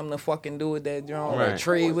find something to fucking do with that, John? Or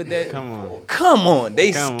trade with that? Come on.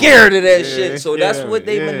 They scared of that shit. So that's what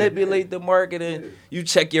they manipulate the market in. You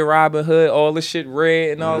check your Robinhood, all the shit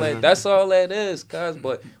red and all that. That's all that is, cuz.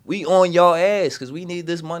 But we on y'all ass because we need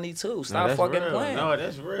this money too. Stop fucking playing. No,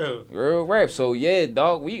 that's real. Real rap. So yeah,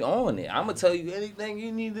 dog, we on it. I'm gonna tell you anything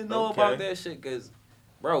you need to know about that shit, because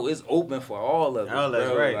bro, it's open for all of it. Oh,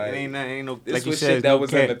 that's right. Like, it ain't no. This like was you shit said, that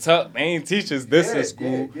was in the tuck. They ain't teach us this in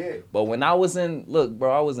school. Yeah. But when I was in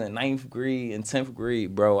 9th grade and 10th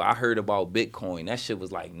grade, bro, I heard about Bitcoin. That shit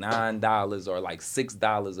was like $9 or like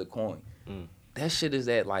 $6 a coin. That shit is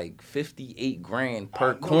at like 58 grand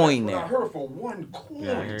per coin now. I heard for one coin.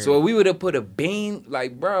 Yeah, so we would have put a bean,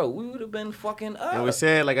 like, bro, we would have been fucking up. And we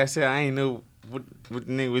said, like I said, I ain't know what the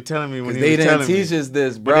nigga was telling me when he was telling me. They didn't teach us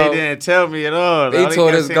this, bro. But they didn't tell me at all. They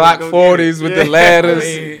taught us Glock 40s with the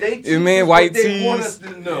ladders. You mean white tees? They want us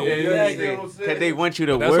to know. Because they want you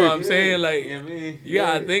to work. That's what I'm saying. Like, you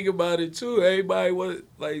gotta think about it too. Everybody was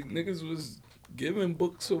like, niggas was giving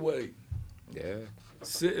books away. Yeah.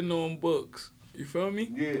 Sitting on books. You feel me?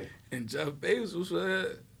 Yeah. And Jeff Bezos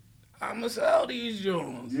said, I'ma sell these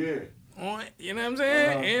joints. Yeah. On, you know what I'm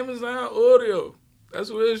saying? Amazon Audio. That's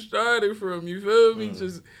where it started from. You feel me?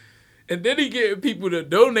 And then he getting people to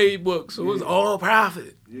donate books, so it's all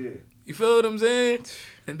profit. Yeah. You feel what I'm saying?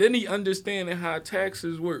 And then he understanding how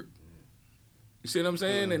taxes work. You see what I'm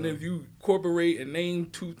saying? And if you incorporate and name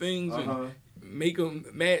two things and make them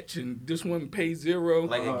match, and this one pay zero,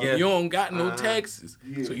 like a gift. You don't got no taxes.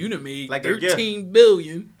 Yeah. So you done made like 13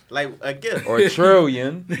 billion. Like a gift. Or a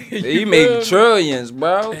trillion. He made trillions,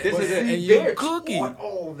 bro. And you cooking.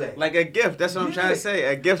 All that. Like a gift. That's what I'm trying to say.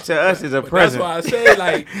 A gift to us is a present. That's why I say,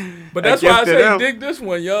 like, but that's why I say dig this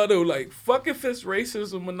one, y'all, though. Like, fuck if it's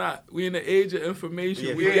racism or not. We in the age of information.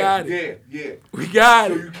 Yeah. We got it. Yeah. We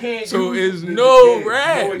got it. You can't so it's no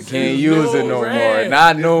rap. You can't use it no more.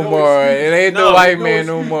 Not no more. It ain't the white man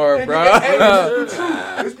no more, bro.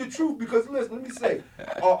 It's the truth, because listen, let me say,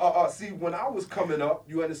 see, when I was coming up,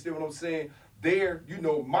 you understand what I'm saying? There,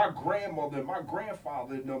 my grandmother and my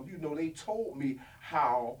grandfather, they told me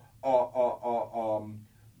how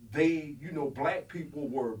they, black people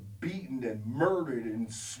were beaten beaten and murdered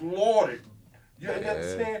and slaughtered. You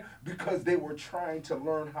understand? Because they were trying to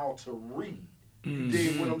learn how to read. You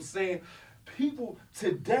dig what I'm saying? People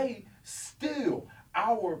today still,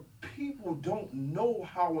 our people don't know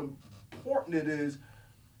how important it is.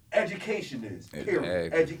 Education is,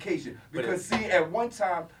 period. Education. Because see, at one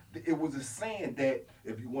time, it was a saying that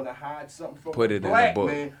if you want to hide something from a black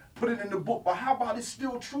man, put it in the book. But how about it's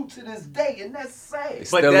still true to this day? And that's sad. It's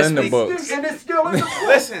still in the books. And it's still in the books.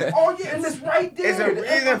 Listen. Oh, yeah, and it's right there. It's a The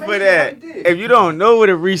reason for information that. right there. If you don't know what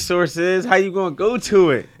a resource is, how you gonna go to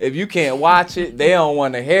it? If you can't watch it, they don't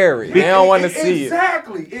want to hear it. They don't want to see it.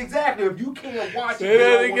 Exactly. If you can't watch Say it,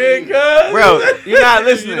 that they don't wanna again, hear it. Bro, you're not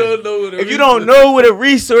listening. If you don't know what a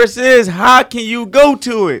resource is, how can you go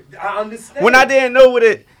to it? I understand. When I didn't know what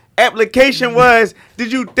it application was,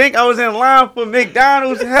 did you think I was in line for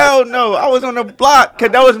McDonald's? Hell no. I was on the block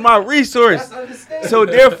because that was my resource. That's understandable. So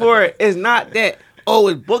therefore, it's not that, oh,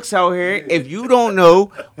 it's books out here. If you don't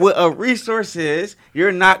know what a resource is,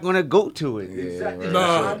 you're not going to go to it. Exactly. right. No,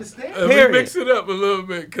 I understand. we Period. mix it up a little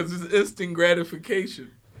bit because it's instant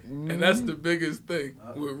gratification. And that's the biggest thing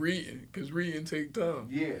with reading, because reading take time.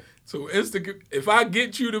 Yeah. So if I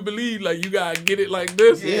get you to believe like you gotta get it like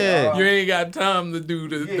this, Yeah. you ain't got time to do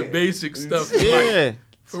the Yeah. basic stuff. Yeah. Like,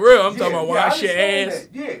 for real, I'm talking about I wash your understand ass.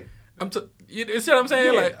 that. Yeah. You see what I'm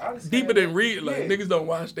saying? Yeah, I like understand deeper than that. reading. Like Yeah. niggas don't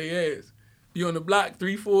wash their ass. You on the block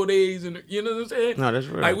 3-4 days, and you know what I'm saying? No, that's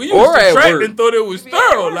real. Like we Or used at to track work. and thought it was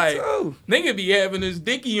thorough. Like too. nigga be having his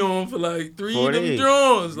dicky on for like 3 4 of them days.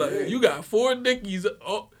 drawings. Like Yeah. you got 4 dickies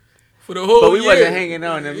for the whole But we year. wasn't hanging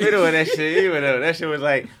out in the middle of that shit either though. That shit was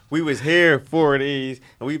like, we was here 4 days,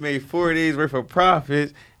 and we made 4 days worth of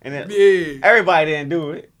profits, and then Yeah. everybody didn't do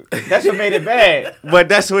it. That's what made it bad. But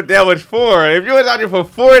that's what that was for. If you was out there for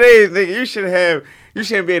 4 days, nigga, you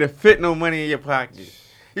shouldn't be able to fit no money in your pocket.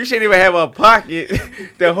 You shouldn't even have a pocket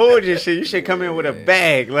to hold your shit. You should come in with a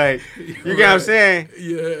bag. Like, you get what I'm saying?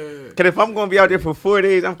 Yeah. Because if I'm going to be out there for 4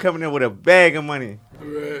 days, I'm coming in with a bag of money.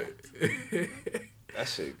 Right. That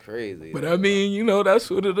shit crazy. But I mean, you know, that's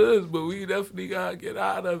what it is. But we definitely gotta get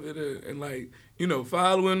out of it and like, you know,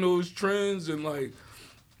 following those trends and like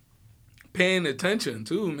paying attention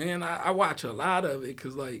too, man. I watch a lot of it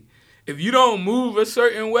because like, if you don't move a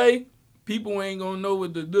certain way, people ain't gonna know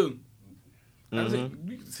what to do. I think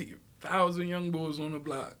you can see 1,000 young boys on the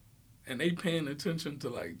block, and they paying attention to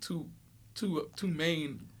like two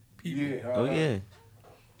main people. Yeah. Oh, yeah.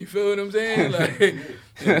 You feel what I'm saying? Like,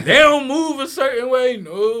 if they don't move a certain way,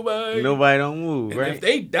 nobody don't move, and right? if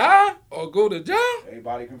they die or go to jail,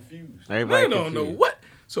 Everybody confused. Everybody they don't know confused. what.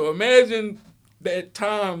 So imagine that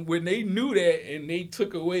time when they knew that and they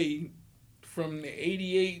took away from the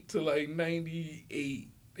 88 to like 98.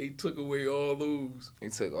 They took away all those. They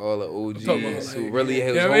took all the I'm talking about, OGs who like, really was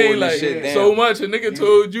you know what I holding mean? Like, shit down. so much. A nigga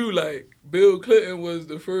told you, like, Bill Clinton was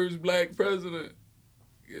the first black president.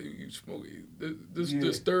 Yeah, you smoke. This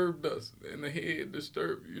disturbed us in the head.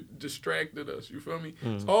 Distracted us. You feel me?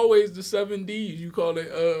 It's always the 7 Ds. You call it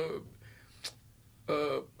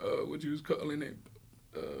what you was calling it?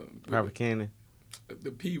 Propaganda.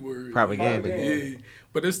 The P word. Propaganda. Yeah.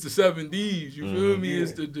 But it's the 7 Ds. You feel me? Yeah.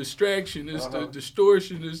 It's the distraction. It's the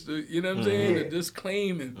distortion. It's the, you know what I'm saying? The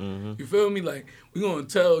disclaiming. You feel me? Like, we going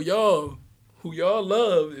to tell y'all who y'all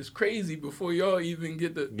love is crazy before y'all even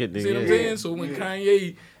get the you see what I'm saying? So when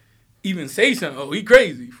Kanye even say something, oh, he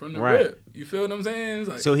crazy from the rip. You feel what I'm saying? It's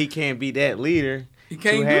like, So he can't be that leader he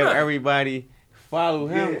can't to do have that. everybody follow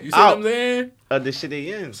him You see what out I'm saying? of the shit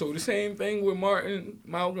they in. So the same thing with Martin,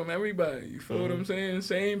 Malcolm, everybody. You feel what I'm saying?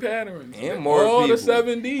 Same patterns. And Like, more all people. the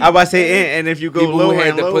 7 Ds. I about to say, and if you go People who lower had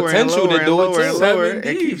and the lower potential and to lower do it and lower too. and lower, 7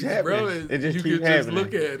 it keeps Ds, happening. bro. It just you keeps could happening.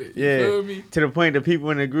 just look at it. You Yeah, feel me? to the point that people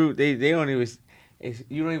in the group they don't even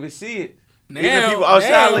you don't even see it. Even Now- people outside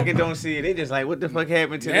now- looking don't see it. They just like, what the fuck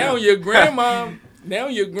happened to Now them? your grandma,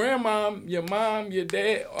 your mom, your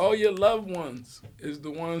dad, all your loved ones is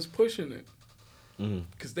the ones pushing it.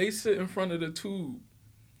 Because they sit in front of the tube.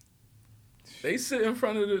 They sit in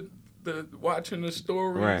front of the watching the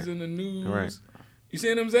stories Right. and the news. Right. You see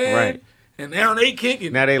what I'm saying? Right. And now they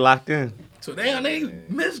kicking. Now they locked in. So now they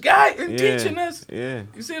misguiding, Yeah. teaching us. Yeah.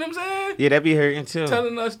 You see what I'm saying? Yeah, that be hurting too.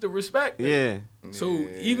 Telling us to respect it. Yeah. So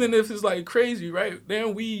even if it's like crazy, right?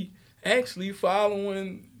 Then we actually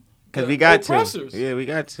following Because the we got oppressors to. Yeah, we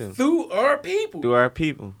got to. through our people. Through our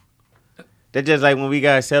people. That's just like when we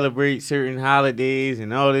got to celebrate certain holidays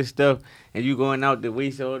and all this stuff, and you going out to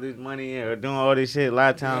waste all this money or doing all this shit. A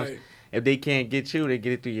lot of times, Right. if they can't get you, they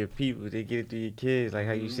get it through your people. They get it through your kids, like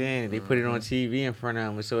how you saying. They put it on TV in front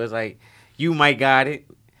of them. So it's like, you might got it.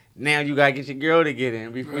 Now you got to get your girl to get it.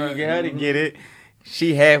 And before you Right. get her to get it,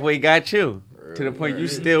 she halfway got you. to the point you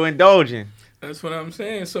still indulging. That's what I'm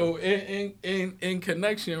saying. So in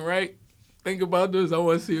connection, right? Think about this. I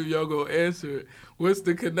want to see if y'all gonna answer it. What's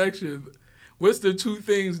the connection? What's the two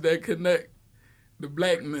things that connect the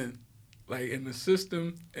black men, like in the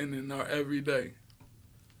system and in our everyday?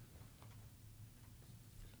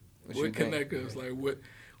 What connect us? Like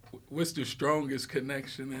what's the strongest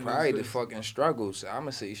connection? Probably the fucking struggles. I'm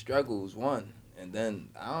gonna say struggles one, and then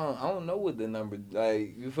I don't know what the number,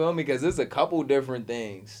 like, you feel me? Because there's a couple different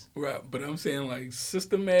things. Right, but I'm saying like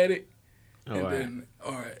systematic, and right. then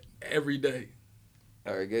every day.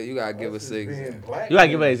 All right, you gotta give us six. You gotta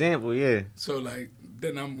give an example, yeah. So like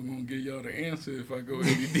then I'm gonna give y'all the answer if I go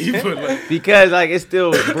any deeper. Like, because like it's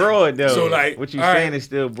still broad though. So, like, what you all saying right. is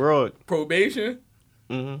still broad. probation.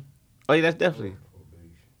 Mm-hmm. Oh yeah, that's definitely.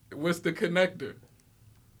 What's the connector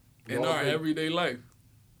in our everyday life?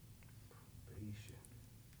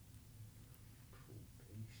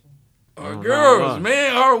 Our girls,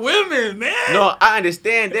 man, our women, man. No, I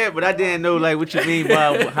understand that, but I didn't know like what you mean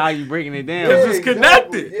by how you breaking it down. Because it's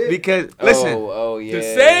connected. Because listen, Oh yeah. The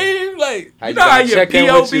same, like, How you you know how gotta your check in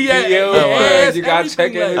with your POV at PO, ass, you gotta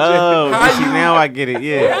check in everything, with like, oh, How see, you- now I get it.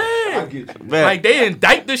 Yeah, yeah. I get you. Bet. Like they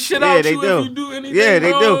indict the shit Yeah, out they you do. if you do anything Yeah,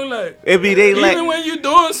 they do. wrong. Like, It be they like even when you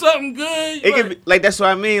doing something good, it could be like that's what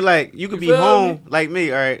I mean. Like you could You be feel home me? like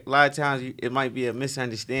me. All right, a lot of times it might be a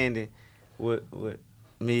misunderstanding with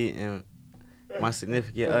me and my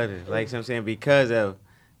significant other. Like so I'm saying because of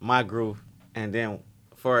my groove, and then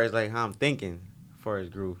as far as like how I'm thinking, as far as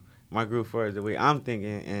groove, my groove, as far as the way I'm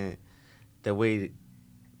thinking and the way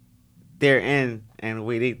they're in and the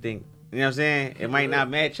way they think. You know what I'm saying? It might not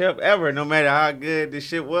match up ever, no matter how good this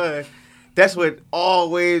shit was. That's what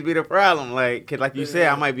always be the problem. Like, cause like you said,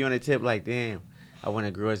 I might be on the tip like, damn, I want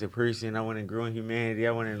to grow as a person. I want to grow in humanity.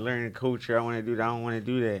 I want to learn the culture. I want to do that. I don't want to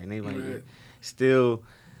do that. And they might be still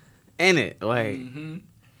in it. Like,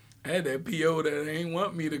 I had that PO that ain't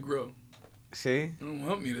want me to grow. see? Don't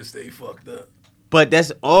want me to stay fucked up. But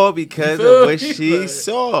that's all because You feel of what me? she Like-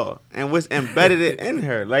 saw and what's embedded it in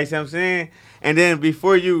her. Like see what I'm saying? And then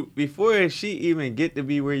before she even get to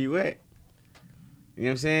be where you at, you know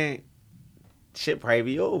what I'm saying? Shit probably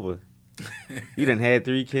be over. You done had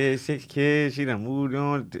 3 kids, 6 kids. She done moved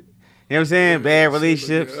on. You know what I'm saying? Bad Shit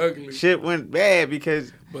relationships. looking ugly. Shit went bad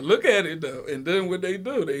because But look at it though, and then what they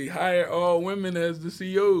do, they hire all women as the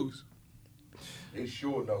CEOs. They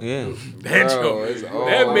sure know. Yeah. That Bro, joke, it's all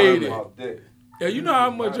that made it. About that. Yeah, you know how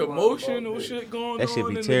much emotional shit going That shit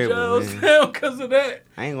on be in terrible, the jails man. now because of that.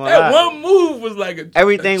 I ain't gonna That lie. one move was like a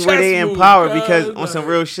Everything a where they chess move, empowered because cuz, on some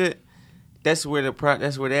like- real shit, that's where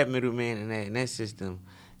that's where that middleman in that system,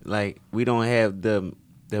 like we don't have the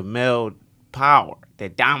male power,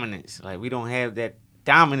 that dominance. Like we don't have that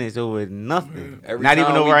dominance over nothing. Every Not time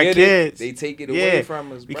even over we our get kids. They take it Yeah, away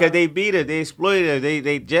from us, because bro. they beat us, they exploit us,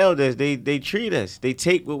 they jailed us, they treat us, they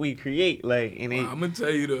take what we create, like and they. I'm gonna tell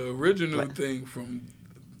you the original thing from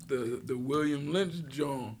the William Lynch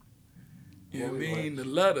John. You know what I mean? The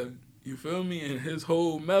letter. You feel me? And his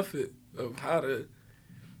whole method of how to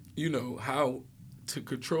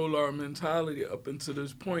control our mentality up until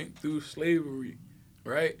this point through slavery,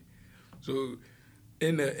 right? So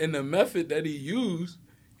in the method that he used,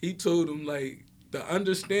 he told them like the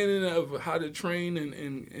understanding of how to train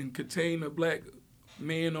and contain a black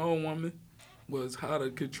man or woman was how to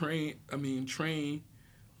train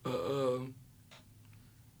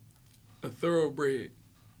a thoroughbred,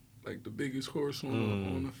 like the biggest horse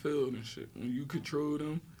on the field and shit. When you control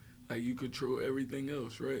them, like you control everything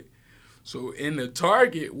else, right? So in the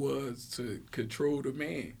target was to control the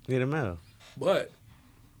man, Get them out. but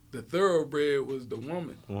the thoroughbred was the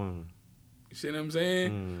woman. One. You see what I'm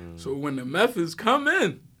saying? So when the methods come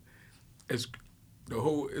in, it's a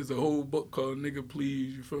whole book called Nigga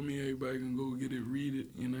Please. You feel me? Everybody can go get it, read it.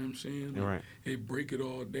 You know what I'm saying? You're right. They break it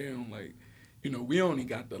all down. Like, we only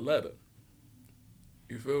got the letter.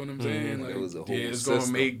 You feel what I'm saying? Like, It was a whole it's system.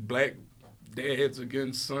 gonna make black dads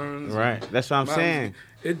against sons. Right. That's what I'm Moms. saying.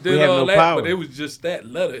 It We did have all no that, power. but it was just that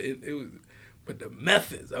letter. It was, but the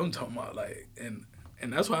methods I'm talking about, like,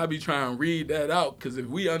 and that's why I be trying to read that out, because if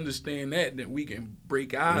we understand that, then we can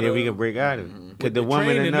break out. Yeah, of we can break out of it. Because What the the woman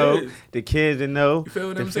will training know, is. the kids will know. You feel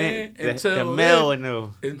what the I'm saying? The Until male will then-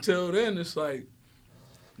 know. Until then, it's like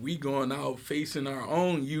we going out facing our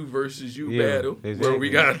own you versus you Yeah, battle, where exactly. we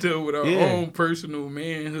got to deal with our Yeah. own personal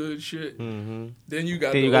manhood shit. Mm-hmm. Then you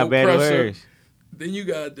got Then the you got bad oppressor. words. Then you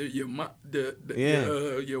got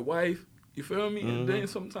Yeah. your wife. You feel me? And Mhm. then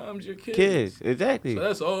sometimes your kids. Kids, exactly. So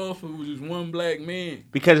that's all for just one black man.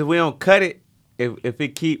 Because if we don't cut it, if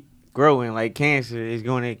it keep growing like cancer, it's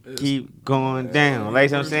going to It's- keep going down.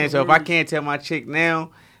 Like I'm saying. So if I can't tell my chick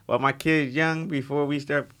now, while my kids young, before we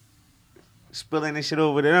start spilling this shit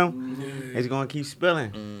over to them, Yeah. it's gonna keep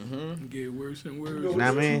spilling. Get worse and worse. You know, Know what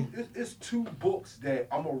I mean? It's two books that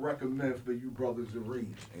I'm gonna recommend for you brothers to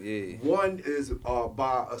read. Yeah. One is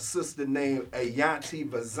by a sister named Ayanti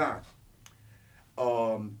Vazant.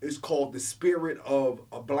 It's called The Spirit of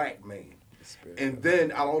a Black Man. And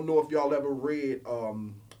then I don't know if y'all ever read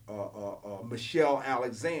Michelle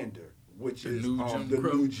Alexander, which is the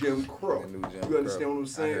new Jim Crow. You understand what I'm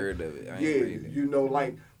saying? I heard of it. I ain't Yeah, read it. you know,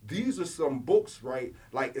 like these are some books, right?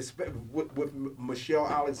 Like with Michelle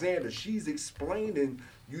Alexander, she's explaining,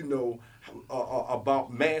 you know,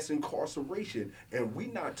 about mass incarceration, and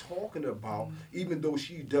we're not talking about, even though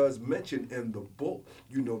she does mention in the book,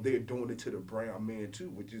 you know, they're doing it to the brown man too,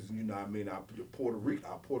 which is, you know, I mean, our Puerto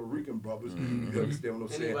Rican brothers. You understand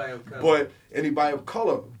what I'm saying? But anybody of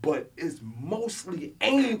color, but it's mostly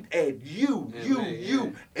aimed at you,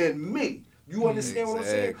 and me. You understand what I'm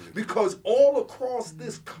saying? Because all across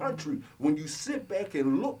this country, when you sit back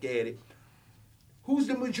and look at it, who's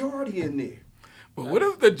the majority in there? But what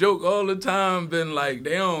if the joke all the time been like,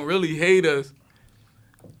 they don't really hate us?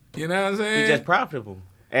 You know what I'm saying? We just profitable.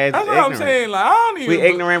 As That's what ignorant. I'm saying. Like, I don't even. We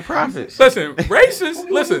ignorant prophets. Listen, racist. Who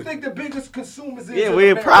do Listen. you think the biggest consumers is? Yeah, in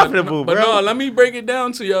we're America? profitable, But bro. no, let me break it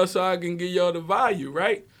down to y'all so I can give y'all the value,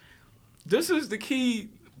 right? This is the key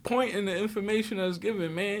point in the information that's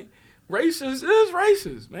given, man. Racist is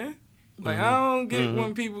racist, man. Like, I don't get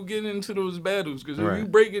when people get into those battles, because if you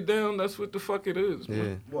break it down, that's what the fuck it is, Yeah.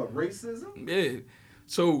 man. What, racism? Yeah.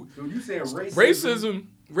 So you saying racism?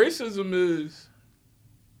 Racism is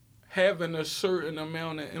having a certain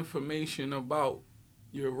amount of information about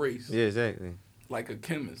your race. Yeah, exactly. Like a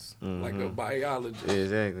chemist, like a biologist. Yeah,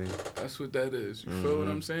 exactly. That's what that is. You feel what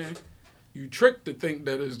I'm saying? You tricked to think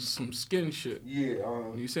that is some skin shit. Yeah.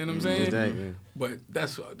 You see what I'm saying? Exactly. But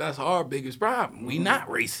that's our biggest problem. We not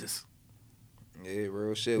racist. Yeah,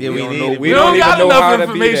 real shit. Yeah, we don't need know. to be- We We don't don't even got know how enough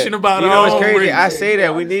to be information that. about You know our what's own crazy? race. I say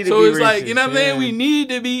that we need to So be it's like, you know what I'm racist, saying? yeah. We need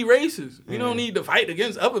to be racist. We don't need to fight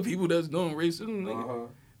against other people that's doing racism. Nigga.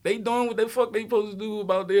 They doing what the fuck they supposed to do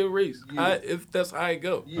about their race. If that's how it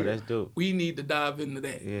go. Oh, that's dope. We need to dive into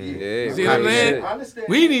that. Yeah. Yeah, See what I'm saying? I understand.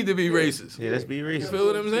 We need to be racist. Yeah, let's be You racist. feel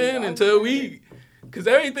what I'm saying? Until we, because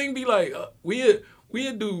everything be like, we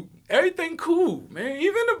do everything cool, man.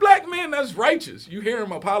 Even the black man that's righteous, you hear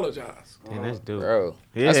him apologize. Yeah, that's dope. Bro.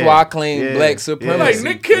 Yeah. That's why I claim Yeah. black Like supremacy.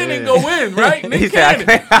 Nick Cannon go in, right? He Nick said,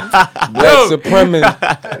 Cannon. Black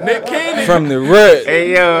supremacy Nick Cannon. from the root.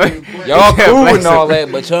 Hey, yo. Y'all cool Black and all that,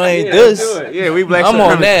 but y'all ain't Yeah, this. do it. Yeah, we black I'm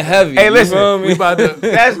on supremacists. that heavy. Hey, you listen, feel me? We about to.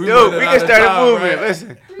 That's we dope. running We out can of start a time, movement. right?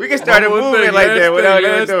 Listen, we can start a One more movement thing, like last that without thing,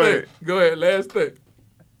 even last doing thing. it. Go ahead, last thing.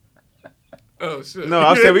 Oh shit. No,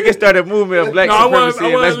 I'm saying we can start a movement of black No, I want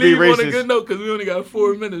supremacy and let's to be leave on a good racist. note because we only got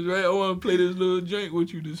 4 minutes, right? I want to play this little drink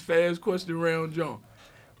with you, this fast question round, John.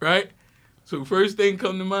 Right? So first thing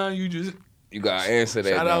come to mind, you just You gotta answer that.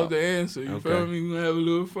 shout out dog. the answer. You feel Okay. me? We gonna have a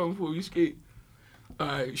little fun before we skate. All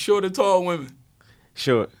right, short or tall women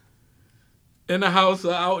Short. in the house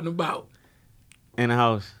or out and about, In the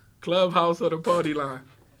house. clubhouse or the party line,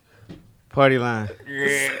 Party line.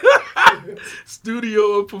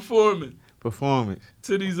 studio or performing, Performance.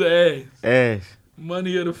 titties or ass, Ass.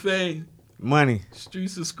 money or the fame, Money.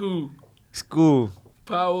 streets or school, School.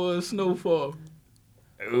 power or snowfall,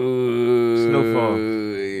 Ooh, Snowfall.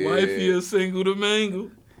 yeah. wifey or single to mangle.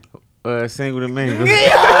 Single to mingle.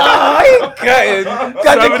 Cutting. Cut the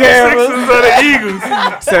 76ers cameras. or the Eagles.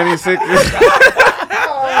 76ers.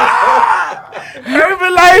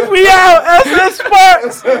 Herbalife, we out. SS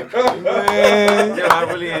Sparks. Man. Yo, I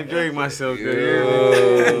really enjoyed myself, though.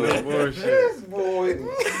 Yo. No bullshit.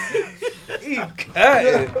 He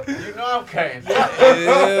cutting. You know I'm cutting.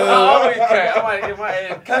 Yeah. always cut. I'm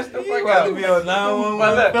like, cuss the fuck About to be on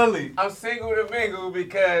 911 Philly. I'm single to mingle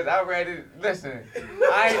because I rather listen.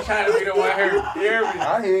 I ain't trying to be the one hurt. You hear me?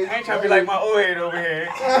 I hear you. I ain't trying to be like my old head over here.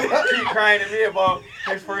 Keep crying to me about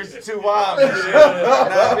his first 2 wives and shit.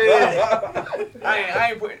 I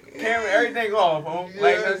ain't put camera everything off, home. Like you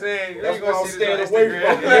know what I'm saying, you That's ain't why gonna I'm see staying this on away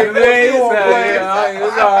Instagram. from it.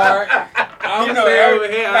 It's alright. I'm You know, over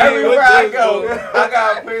here. I ain't everywhere with I this, go, though. I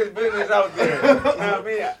gotta put his business out there. You know what I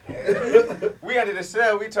mean? We under the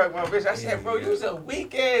cell, we talking about bitch. I said, bro, you's a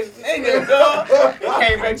weak ass nigga, dog. He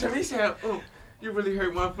came back to me, he said, oh, you really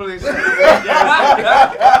hurt my feelings. I'm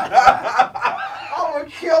gonna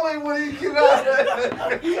kill him when he get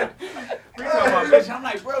out. We talking about bitch. I'm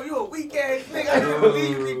like, bro, you a weak ass nigga. I can't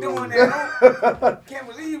believe you be doing that. Can't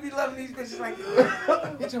believe you be loving these bitches like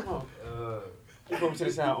that. He talking about, he put me to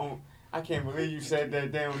the side. Oh, I can't believe you said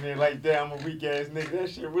that down there like that. I'm a weak ass nigga. That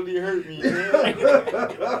shit really hurt me, man.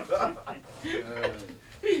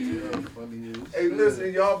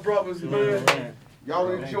 listen, y'all brothers, man.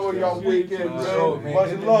 Y'all enjoy y'all weekend, Sure, man.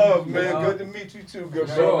 Much love, man. Good to meet you too, good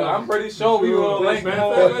Sure, bro. I'm pretty sure we will link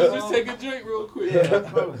Let's just take a drink real quick.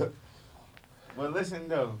 But listen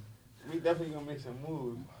though, we definitely gonna make some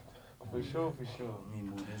moves. For sure. Let me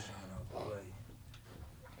move this shit out the way.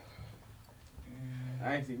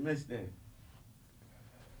 I actually missed that.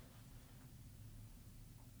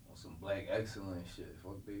 On some black excellent shit.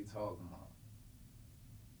 Fuck they talking about.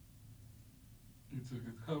 You took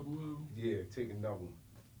a couple of them. Yeah, take another one.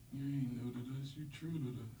 You ain't new to this. You true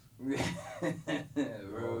to this.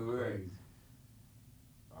 Right.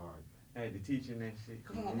 All right. I had to teach him that shit.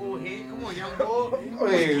 Come on, old head. Come on, young boy. Go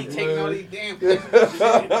ahead, Keep taking all man. these damn pictures.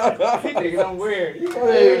 He thinking I'm weird. You Go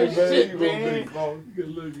ahead, shit, man. You man. gonna big phone. You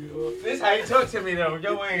can look it up. This how you talk to me though.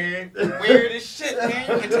 Yo ain't here. Weird as shit, man.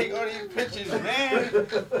 You can take all these pictures, man.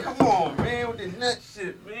 Come on, man, with this nut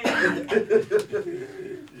shit, man.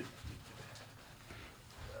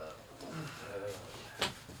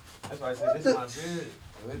 That's why I said this is my good.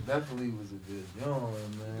 It definitely was a good joint,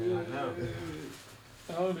 Yeah, man. I know.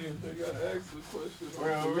 I don't even think I asked the question.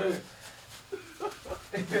 Real.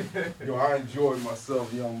 Yo, I enjoyed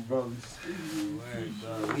myself, young brothers.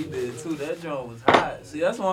 He did too. That joint was hot. See, that's why